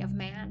memory of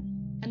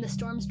man, and the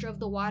storms drove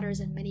the waters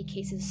in many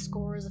cases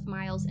scores of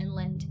miles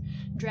inland,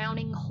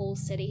 drowning whole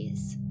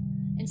cities.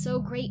 And so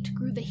great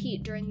grew the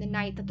heat during the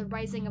night that the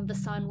rising of the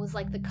sun was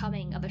like the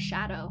coming of a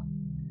shadow.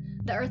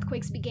 The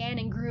earthquakes began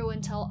and grew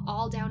until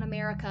all down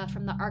America,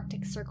 from the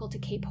Arctic Circle to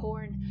Cape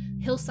Horn,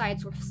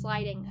 hillsides were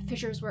sliding,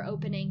 fissures were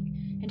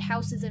opening, and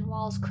houses and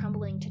walls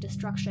crumbling to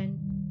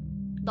destruction.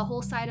 The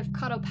whole side of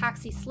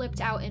Cotopaxi slipped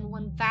out in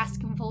one vast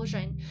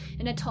convulsion,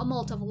 and a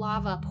tumult of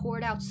lava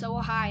poured out so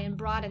high and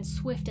broad and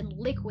swift and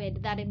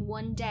liquid that in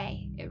one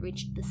day it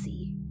reached the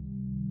sea.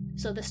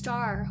 So the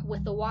star,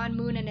 with the wan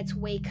moon in its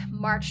wake,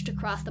 marched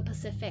across the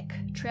Pacific,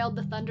 trailed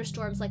the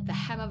thunderstorms like the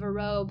hem of a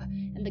robe,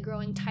 and the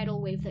growing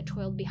tidal wave that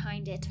toiled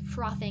behind it,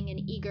 frothing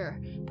and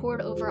eager, poured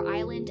over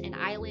island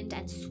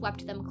and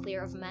swept them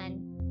clear of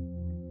men.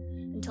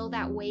 Until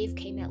that wave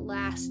came at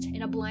last,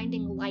 in a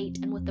blinding light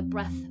and with the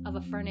breath of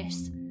a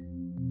furnace.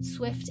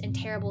 Swift and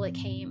terrible it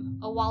came,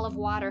 a wall of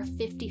water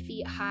 50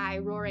 feet high,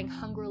 roaring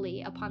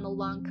hungrily upon the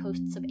long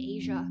coasts of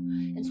Asia,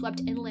 and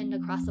swept inland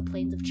across the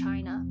plains of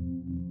China.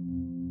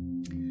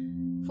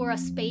 For a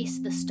space,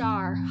 the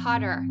star,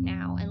 hotter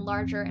now and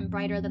larger and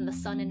brighter than the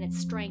sun in its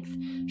strength,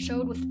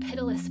 showed with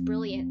pitiless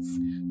brilliance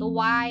the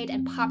wide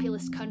and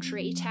populous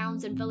country,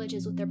 towns and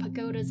villages with their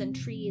pagodas and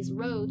trees,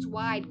 roads,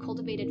 wide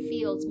cultivated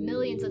fields,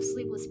 millions of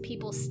sleepless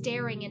people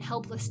staring in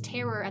helpless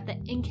terror at the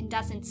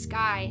incandescent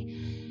sky.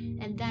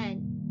 And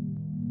then,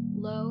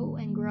 low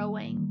and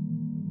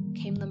growing,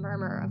 came the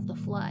murmur of the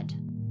flood.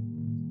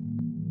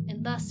 And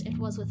thus it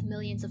was with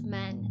millions of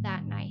men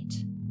that night.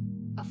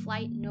 A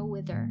flight no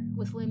whither,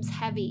 with limbs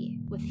heavy,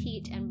 with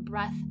heat and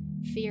breath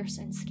fierce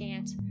and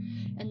scant,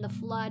 and the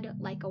flood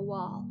like a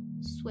wall,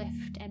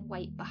 swift and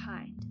white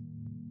behind.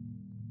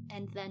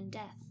 And then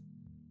death.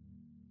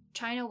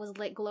 China was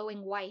lit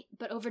glowing white,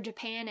 but over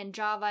Japan and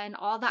Java and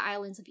all the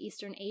islands of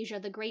Eastern Asia,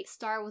 the great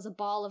star was a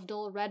ball of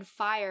dull red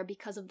fire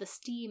because of the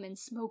steam and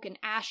smoke and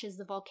ashes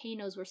the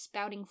volcanoes were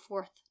spouting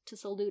forth to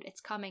salute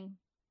its coming.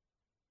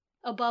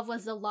 Above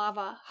was the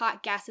lava,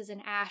 hot gases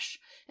and ash,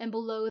 and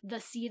below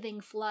the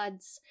seething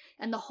floods,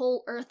 and the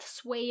whole earth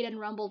swayed and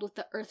rumbled with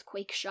the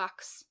earthquake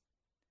shocks.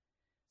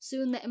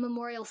 Soon the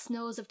immemorial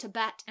snows of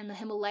Tibet and the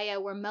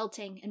Himalaya were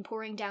melting and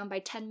pouring down by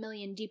 10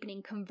 million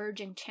deepening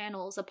converging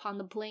channels upon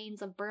the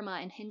plains of Burma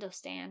and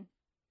Hindustan.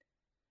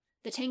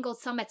 The tangled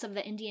summits of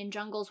the Indian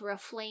jungles were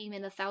aflame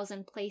in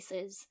 1,000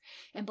 places,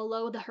 and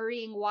below the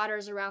hurrying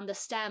waters around the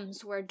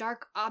stems were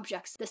dark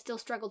objects that still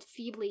struggled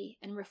feebly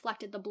and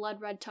reflected the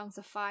blood-red tongues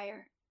of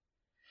fire.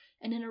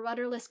 And in a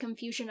rudderless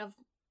confusion of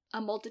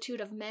a multitude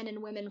of men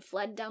and women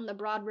fled down the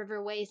broad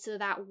riverways to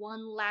that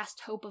one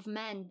last hope of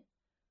men,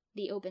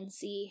 the open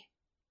sea.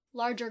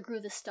 Larger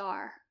grew the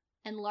star,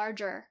 and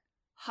larger,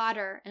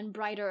 hotter and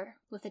brighter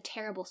with a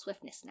terrible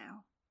swiftness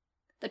now.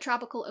 The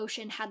tropical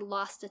ocean had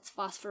lost its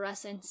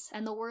phosphorescence,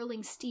 and the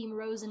whirling steam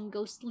rose in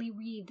ghostly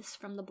wreaths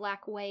from the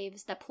black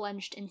waves that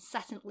plunged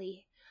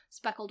incessantly,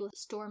 speckled with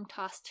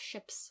storm-tossed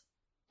ships.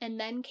 And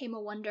then came a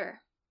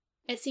wonder.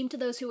 It seemed to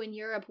those who in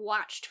Europe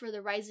watched for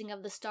the rising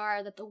of the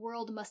star that the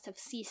world must have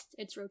ceased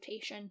its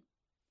rotation.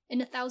 In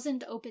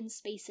 1,000 open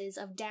spaces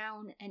of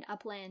down and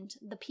upland,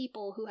 the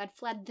people who had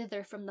fled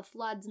thither from the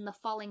floods and the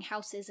falling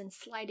houses and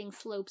sliding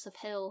slopes of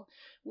hill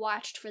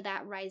watched for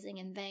that rising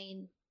in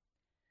vain.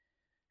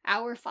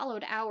 Hour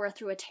followed hour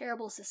through a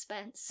terrible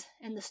suspense,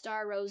 and the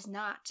star rose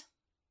not.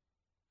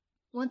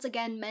 Once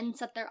again men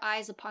set their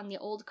eyes upon the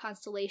old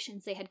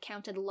constellations they had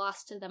counted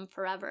lost to them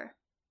forever.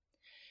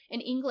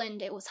 In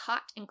England it was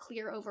hot and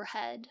clear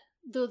overhead,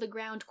 though the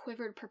ground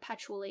quivered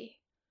perpetually.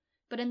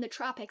 But in the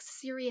tropics,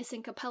 Sirius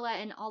and Capella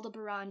and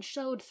Aldebaran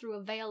showed through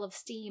a veil of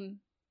steam.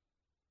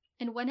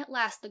 And when at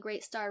last the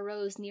great star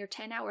rose near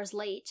 10 hours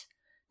late,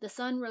 the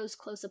sun rose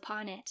close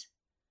upon it,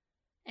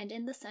 and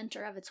in the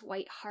center of its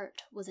white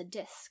heart was a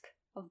disk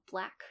of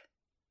black.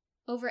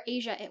 Over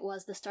Asia it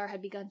was the star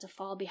had begun to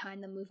fall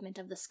behind the movement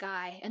of the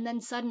sky, and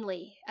then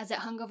suddenly, as it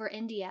hung over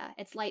India,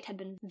 its light had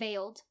been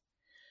veiled.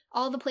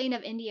 All the plain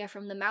of India,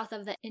 from the mouth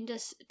of the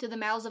Indus to the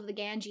mouths of the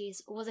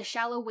Ganges, was a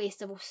shallow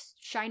waste of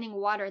shining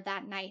water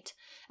that night,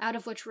 out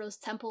of which rose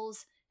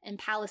temples and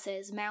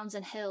palaces, mounds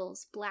and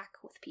hills, black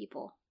with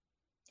people.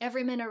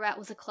 Every minaret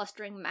was a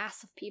clustering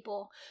mass of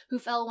people, who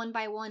fell one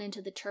by one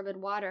into the turbid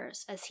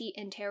waters, as heat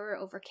and terror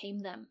overcame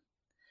them.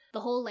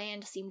 The whole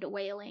land seemed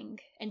wailing,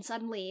 and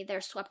suddenly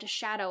there swept a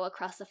shadow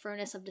across the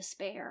furnace of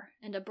despair,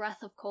 and a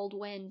breath of cold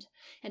wind,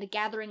 and a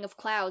gathering of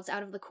clouds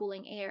out of the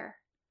cooling air.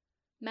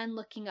 Men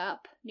looking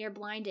up, near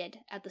blinded,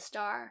 at the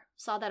star,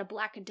 saw that a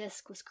black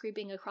disk was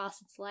creeping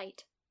across its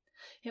light.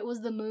 It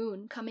was the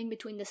moon, coming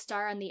between the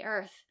star and the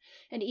earth,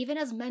 and even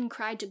as men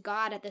cried to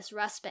God at this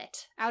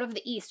respite, out of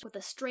the east with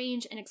a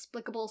strange,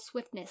 inexplicable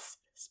swiftness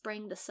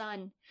sprang the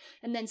sun,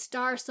 and then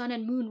star, sun,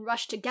 and moon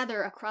rushed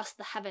together across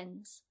the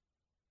heavens.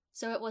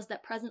 So it was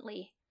that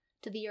presently,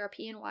 to the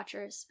European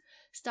watchers,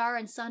 star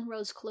and sun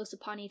rose close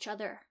upon each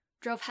other,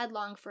 drove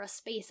headlong for a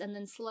space and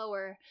then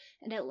slower,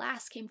 and at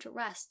last came to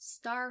rest.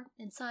 Star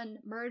and sun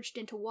merged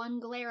into one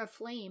glare of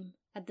flame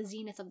at the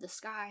zenith of the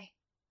sky.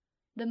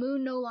 The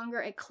moon no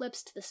longer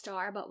eclipsed the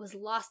star, but was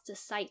lost to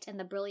sight in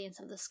the brilliance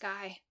of the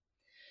sky.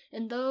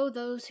 And though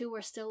those who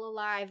were still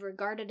alive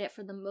regarded it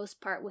for the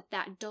most part with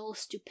that dull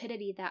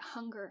stupidity that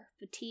hunger,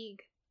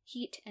 fatigue,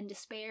 heat, and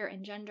despair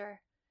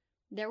engender,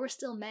 there were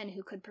still men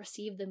who could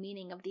perceive the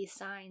meaning of these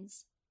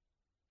signs.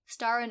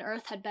 Star and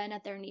earth had been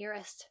at their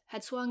nearest,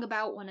 had swung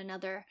about one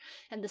another,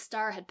 and the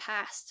star had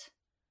passed.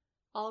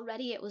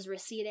 Already it was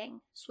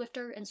receding,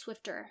 swifter and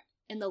swifter,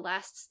 in the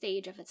last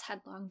stage of its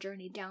headlong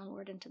journey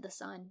downward into the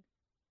sun.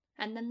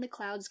 And then the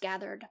clouds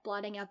gathered,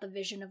 blotting out the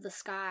vision of the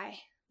sky.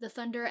 The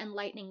thunder and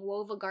lightning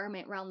wove a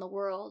garment round the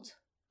world.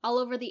 All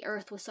over the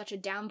earth was such a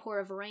downpour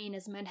of rain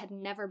as men had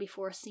never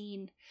before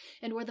seen,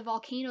 and where the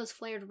volcanoes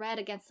flared red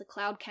against the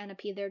cloud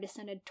canopy there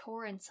descended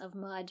torrents of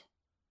mud.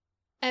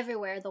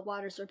 Everywhere the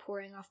waters were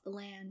pouring off the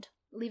land,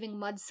 leaving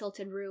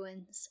mud-silted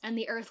ruins, and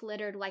the earth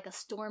littered like a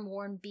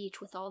storm-worn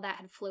beach with all that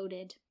had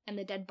floated, and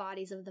the dead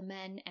bodies of the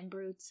men and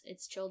brutes,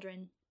 its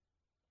children.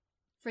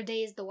 For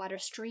days the water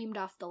streamed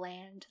off the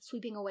land,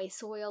 sweeping away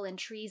soil and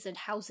trees and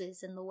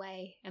houses in the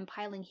way, and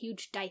piling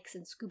huge dikes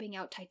and scooping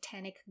out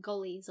titanic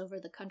gullies over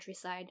the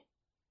countryside.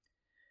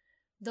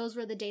 Those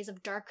were the days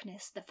of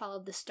darkness that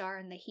followed the star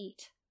and the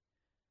heat.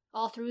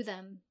 All through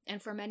them,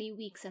 and for many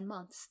weeks and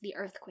months, the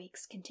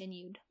earthquakes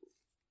continued.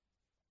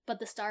 But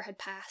the star had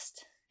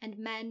passed, and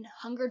men,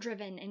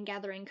 hunger-driven and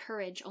gathering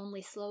courage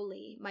only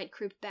slowly, might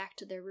creep back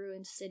to their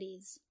ruined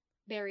cities,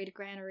 buried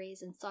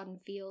granaries, and sodden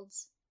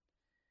fields.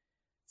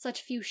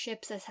 Such few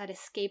ships as had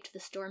escaped the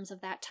storms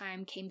of that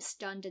time came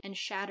stunned and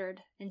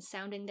shattered, and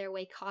sounding their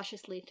way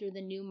cautiously through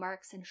the new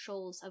marks and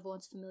shoals of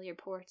once familiar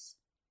ports.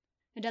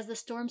 And as the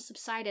storm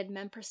subsided,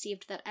 men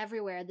perceived that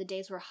everywhere the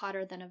days were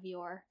hotter than of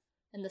yore,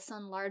 and the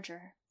sun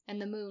larger,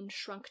 and the moon,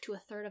 shrunk to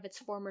 1/3 of its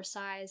former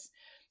size,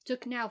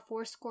 took now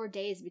 80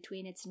 days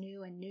between its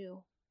new and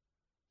new.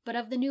 But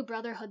of the new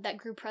brotherhood that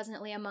grew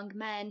presently among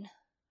men,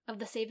 of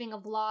the saving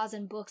of laws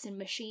and books and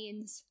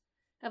machines,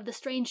 of the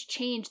strange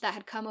change that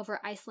had come over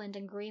Iceland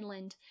and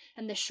Greenland,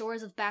 and the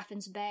shores of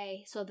Baffin's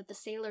Bay, so that the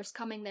sailors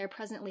coming there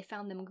presently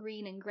found them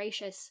green and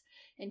gracious,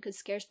 and could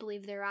scarce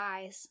believe their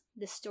eyes,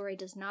 this story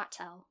does not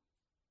tell.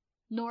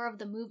 Nor of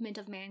the movement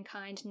of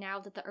mankind now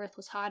that the earth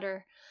was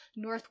hotter,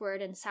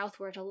 northward and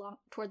southward along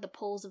toward the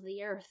poles of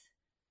the earth.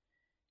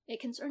 It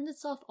concerns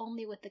itself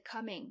only with the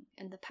coming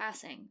and the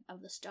passing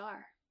of the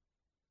star.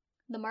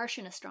 The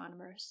Martian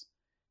astronomers,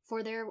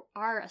 For there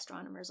are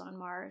astronomers on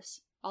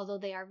Mars, although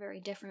they are very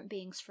different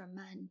beings from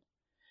men,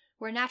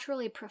 were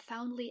naturally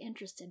profoundly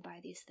interested by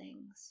these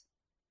things.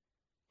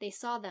 They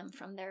saw them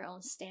from their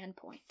own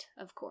standpoint,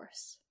 of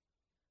course.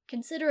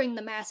 Considering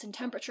the mass and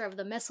temperature of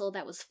the missile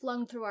that was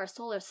flung through our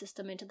solar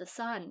system into the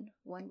sun,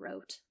 one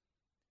wrote,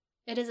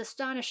 it is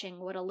astonishing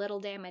what a little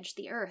damage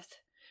the Earth,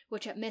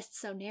 which it missed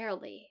so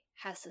narrowly,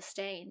 has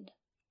sustained.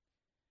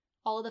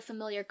 All the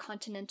familiar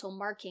continental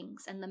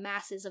markings and the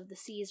masses of the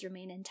seas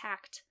remain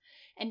intact,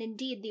 and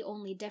indeed the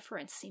only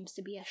difference seems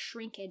to be a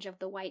shrinkage of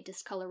the white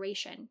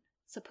discoloration,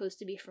 supposed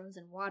to be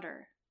frozen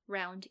water,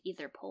 round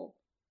either pole.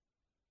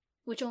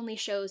 Which only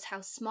shows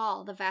how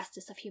small the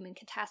vastness of human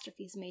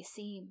catastrophes may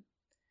seem,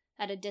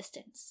 at a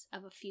distance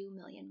of a few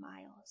million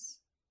miles.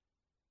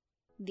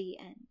 The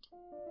end.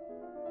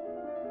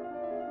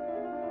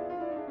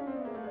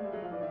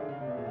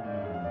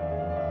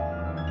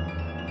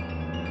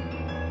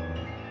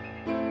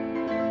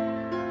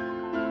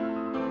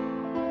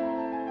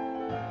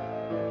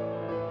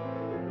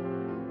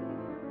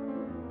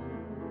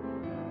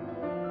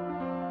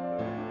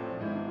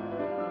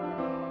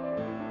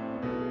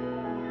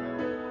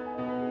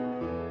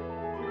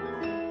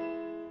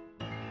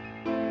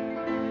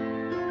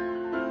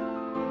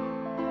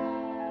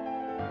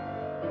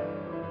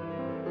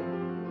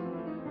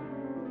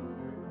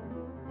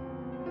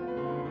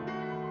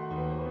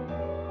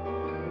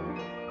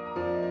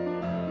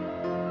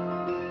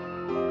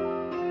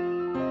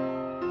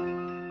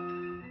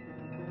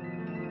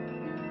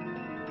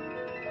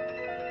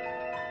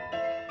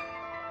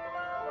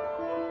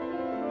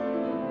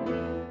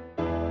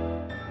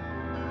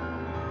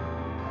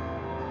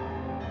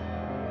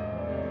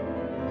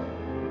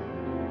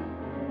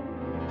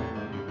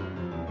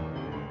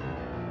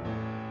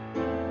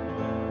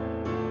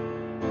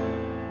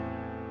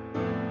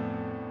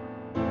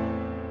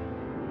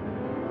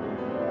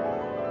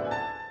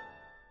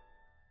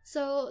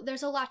 So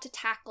there's a lot to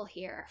tackle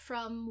here,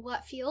 from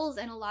what feels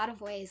in a lot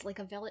of ways like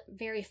a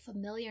very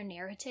familiar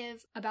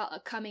narrative about a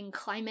coming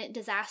climate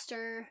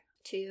disaster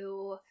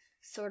to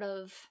sort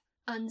of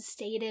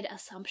unstated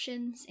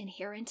assumptions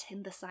inherent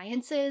in the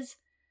sciences.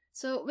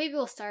 So maybe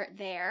we'll start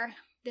there.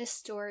 This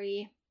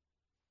story,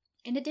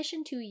 in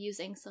addition to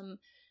using some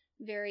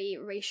very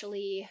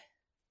racially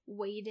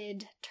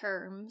weighted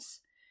terms,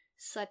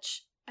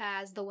 such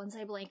as the ones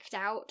I blanked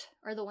out,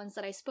 or the ones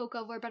that I spoke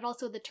over, but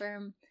also the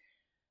term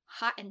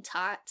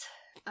Hottentot,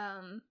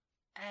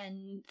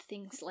 and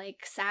things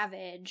like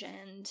savage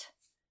and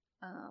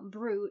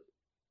brute.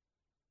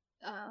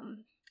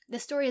 The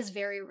story is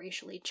very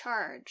racially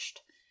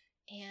charged,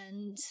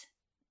 and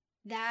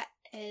that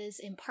is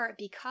in part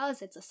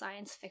because it's a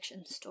science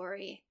fiction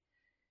story.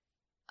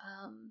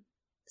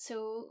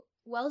 So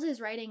Wells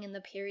is writing in the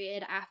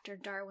period after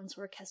Darwin's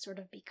work has sort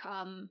of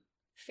become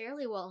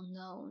fairly well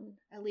known,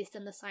 at least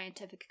in the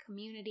scientific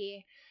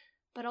community,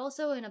 but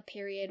also in a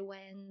period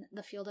when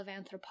the field of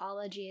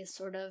anthropology is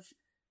sort of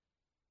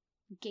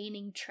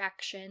gaining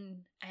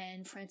traction,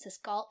 and Francis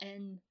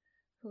Galton,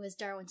 who is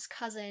Darwin's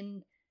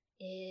cousin,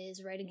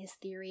 is writing his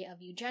theory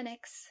of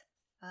eugenics,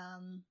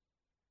 and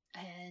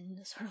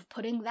sort of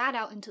putting that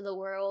out into the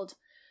world.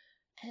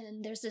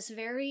 And there's this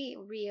very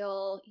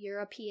real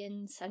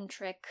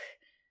European-centric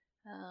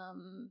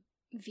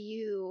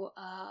view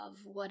of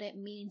what it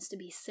means to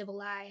be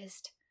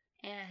civilized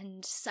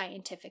and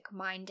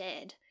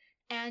scientific-minded.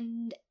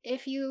 And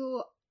if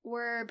you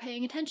were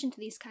paying attention to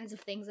these kinds of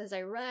things as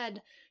I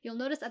read, you'll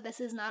notice that this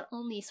is not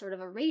only sort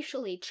of a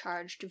racially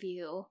charged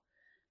view,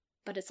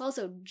 but it's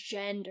also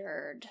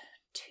gendered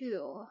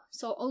too.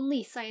 So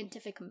only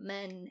scientific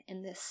men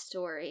in this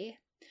story,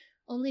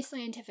 only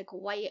scientific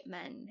white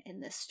men in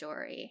this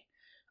story,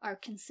 are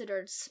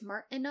considered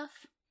smart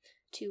enough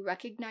to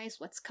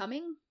recognize what's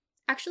coming.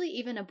 Actually,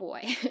 even a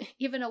boy,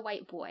 even a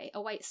white boy,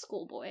 a white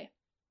schoolboy,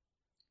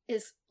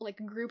 is like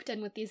grouped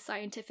in with these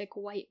scientific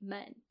white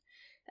men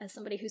as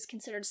somebody who's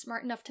considered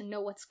smart enough to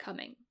know what's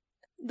coming.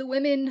 The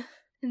women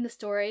in the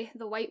story,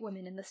 the white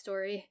women in the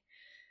story,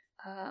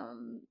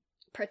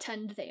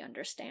 pretend they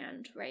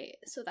understand, right?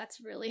 So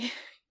that's really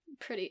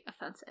pretty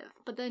offensive.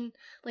 But then,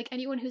 like,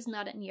 anyone who's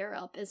not in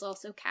Europe is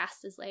also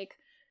cast as, like,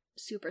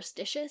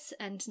 superstitious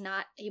and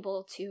not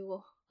able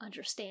to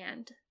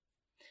understand,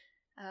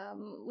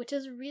 which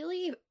is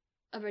really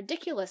a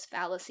ridiculous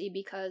fallacy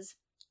because,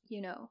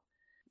 you know,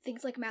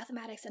 things like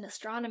mathematics and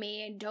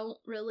astronomy don't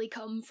really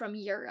come from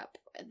Europe.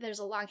 There's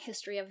a long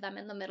history of them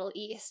in the Middle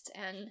East,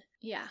 and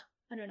yeah,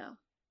 I don't know.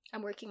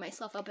 I'm working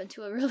myself up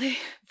into a really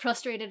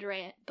frustrated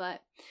rant,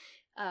 but,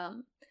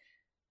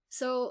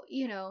 so,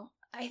 you know,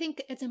 I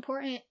think it's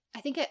important.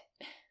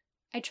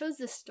 I chose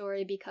this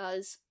story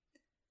because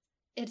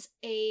it's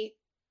a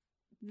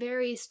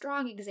very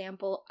strong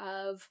example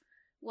of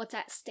what's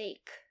at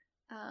stake,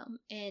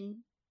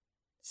 in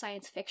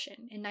science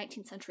fiction, in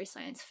 19th century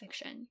science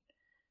fiction.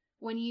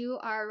 When you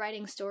are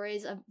writing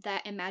stories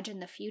that imagine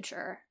the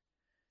future,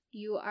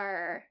 you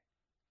are,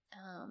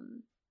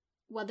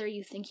 whether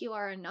you think you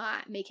are or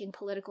not, making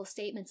political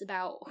statements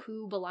about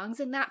who belongs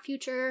in that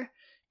future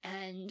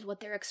and what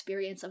their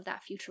experience of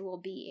that future will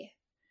be.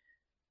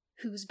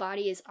 whose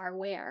bodies are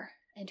where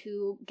and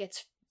who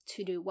gets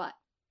to do what.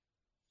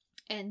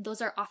 And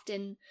those are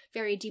often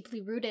very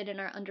deeply rooted in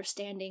our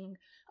understanding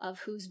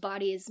of whose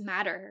bodies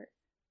matter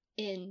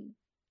in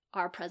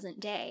our present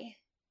day,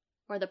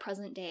 or the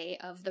present day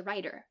of the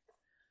writer.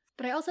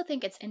 But I also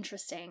think it's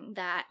interesting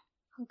that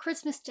on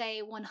Christmas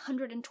Day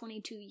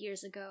 122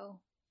 years ago,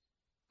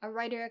 a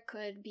writer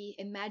could be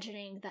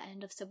imagining the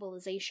end of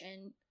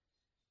civilization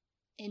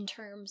in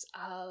terms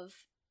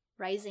of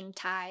rising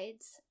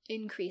tides,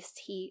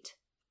 increased heat,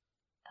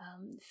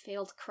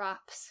 failed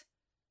crops,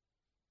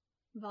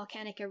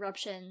 volcanic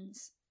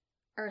eruptions,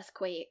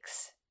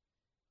 earthquakes,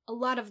 a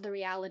lot of the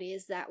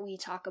realities that we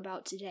talk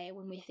about today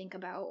when we think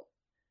about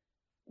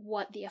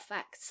what the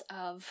effects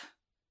of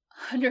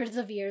hundreds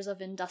of years of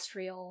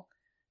industrial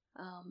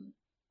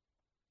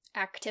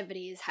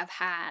activities have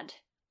had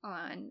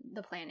on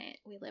the planet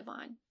we live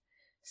on.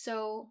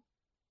 So,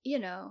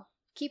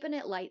 keeping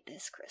it light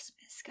this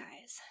Christmas,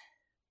 guys.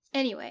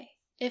 Anyway,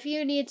 if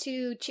you need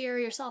to cheer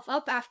yourself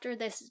up after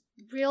this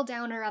real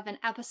downer of an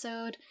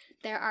episode,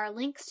 there are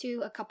links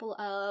to a couple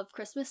of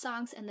Christmas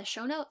songs in the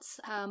show notes,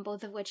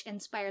 both of which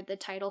inspired the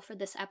title for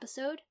this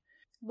episode.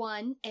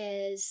 One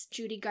is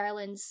Judy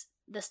Garland's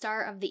The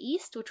Star of the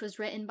East, which was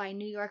written by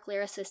New York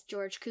lyricist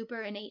George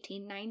Cooper in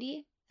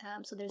 1890.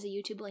 So there's a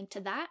YouTube link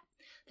to that.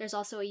 There's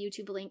also a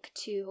YouTube link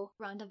to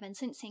Rhonda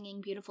Vincent singing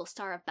Beautiful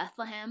Star of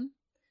Bethlehem.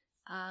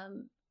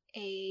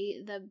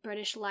 The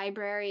British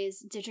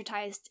Library's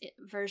digitized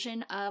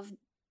version of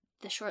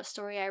the short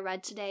story I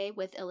read today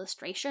with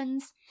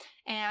illustrations,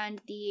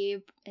 and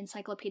the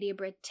Encyclopedia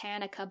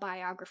Britannica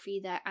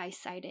biography that I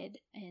cited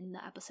in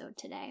the episode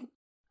today.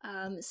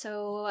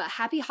 So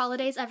happy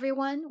holidays,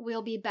 everyone.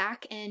 We'll be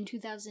back in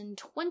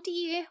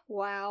 2020.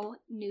 Wow,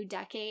 new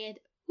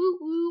decade. Woo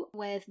woo,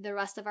 with the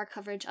rest of our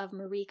coverage of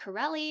Marie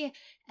Corelli,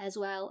 as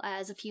well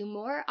as a few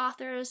more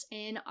authors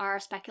in our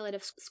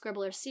Speculative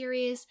Scribbler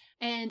series,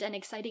 and an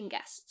exciting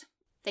guest.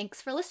 Thanks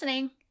for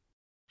listening!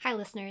 Hi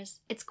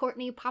listeners, it's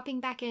Courtney popping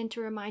back in to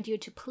remind you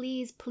to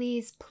please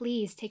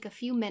take a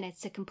few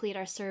minutes to complete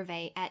our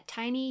survey at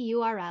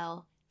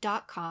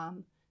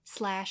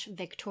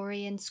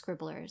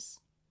tinyurl.com/VictorianScribblers.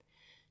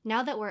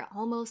 Now that we're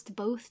almost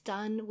both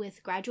done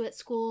with graduate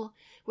school,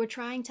 we're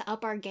trying to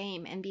up our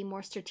game and be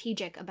more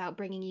strategic about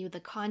bringing you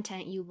the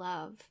content you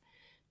love.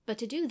 But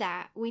to do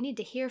that, we need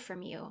to hear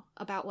from you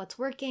about what's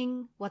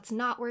working, what's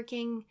not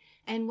working,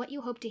 and what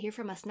you hope to hear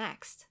from us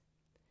next.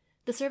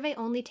 The survey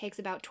only takes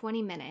about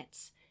 20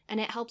 minutes, and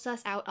it helps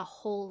us out a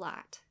whole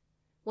lot.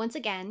 Once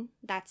again,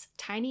 that's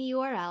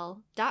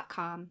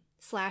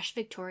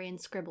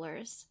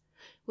tinyurl.com/VictorianScribblers.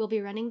 We'll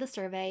be running the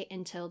survey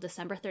until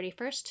December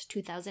 31st,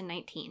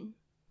 2019.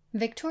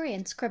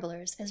 Victorian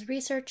Scribblers is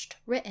researched,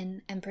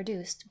 written, and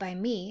produced by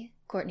me,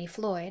 Courtney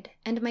Floyd,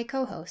 and my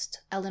co-host,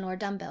 Eleanor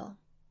Dumbill.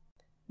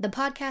 The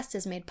podcast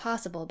is made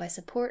possible by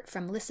support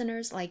from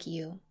listeners like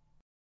you.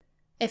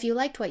 If you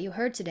liked what you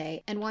heard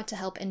today and want to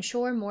help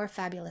ensure more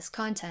fabulous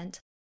content,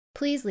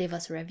 please leave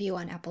us a review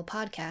on Apple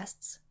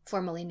Podcasts,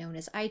 formerly known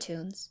as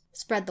iTunes,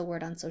 spread the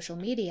word on social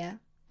media,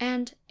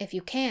 and, if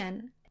you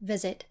can,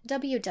 visit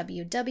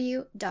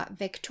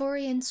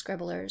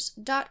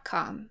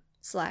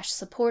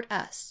www.victorianscribblers.com/support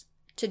us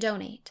to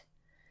donate.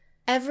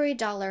 Every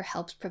dollar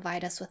helps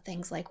provide us with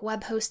things like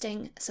web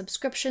hosting,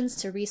 subscriptions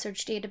to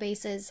research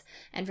databases,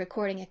 and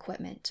recording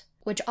equipment,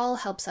 which all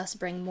helps us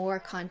bring more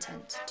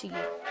content to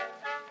you.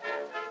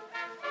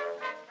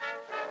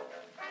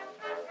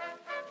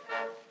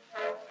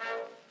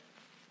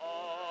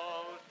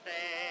 Oh,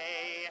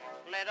 say,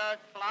 let us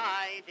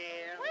fly,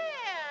 dear.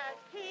 Where,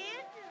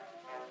 kid?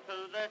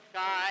 To the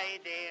sky,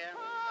 dear.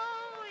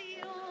 Oh,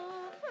 you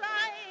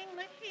flying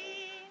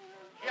machine.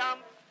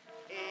 Jump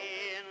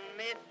in,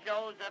 Miss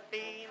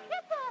Josephine.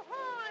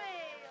 Hip-ahoy!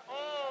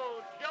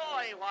 Oh,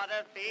 joy, what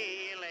a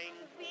feeling.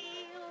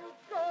 We'll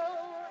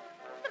go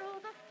through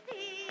the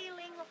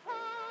ceiling,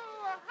 ho,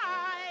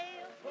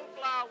 high.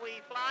 Hoopla, we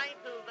fly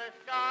to the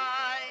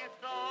sky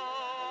so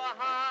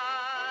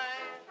high.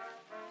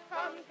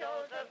 Come,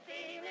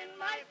 Josephine, in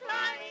my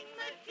flying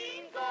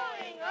machine,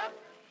 going up.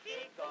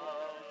 She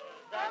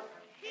goes, up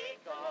she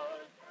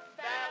goes.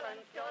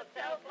 Balance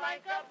yourself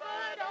like a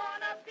bird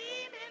on a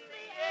beam in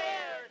the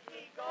air.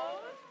 She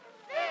goes,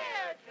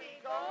 there she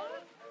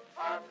goes.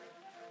 Up,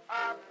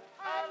 up,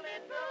 a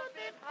little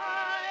bit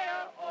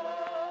higher.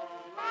 Oh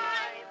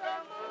my,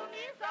 the moon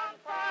is on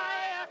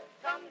fire.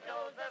 Come,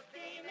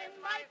 Josephine,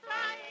 in my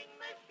flying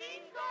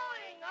machine,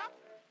 going up.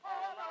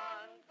 Hold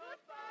on,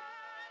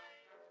 goodbye.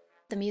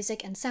 The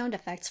music and sound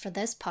effects for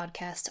this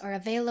podcast are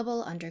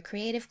available under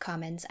Creative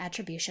Commons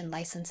Attribution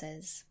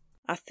Licenses.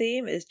 Our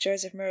theme is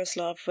Joseph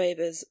Miroslav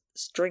Weber's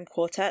String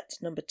Quartet,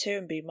 No. 2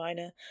 in B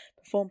minor,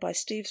 performed by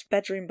Steve's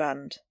Bedroom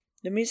Band.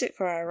 The music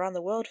for our Around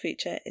the World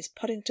feature is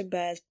Puddington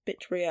Bear's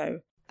Bit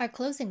Rio. Our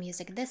closing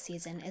music this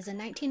season is a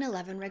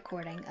 1911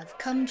 recording of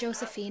Come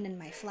Josephine in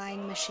My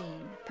Flying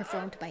Machine,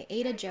 performed by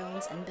Ada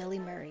Jones and Billy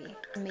Murray,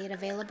 made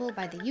available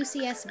by the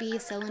UCSB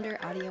Cylinder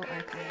Audio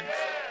Archive.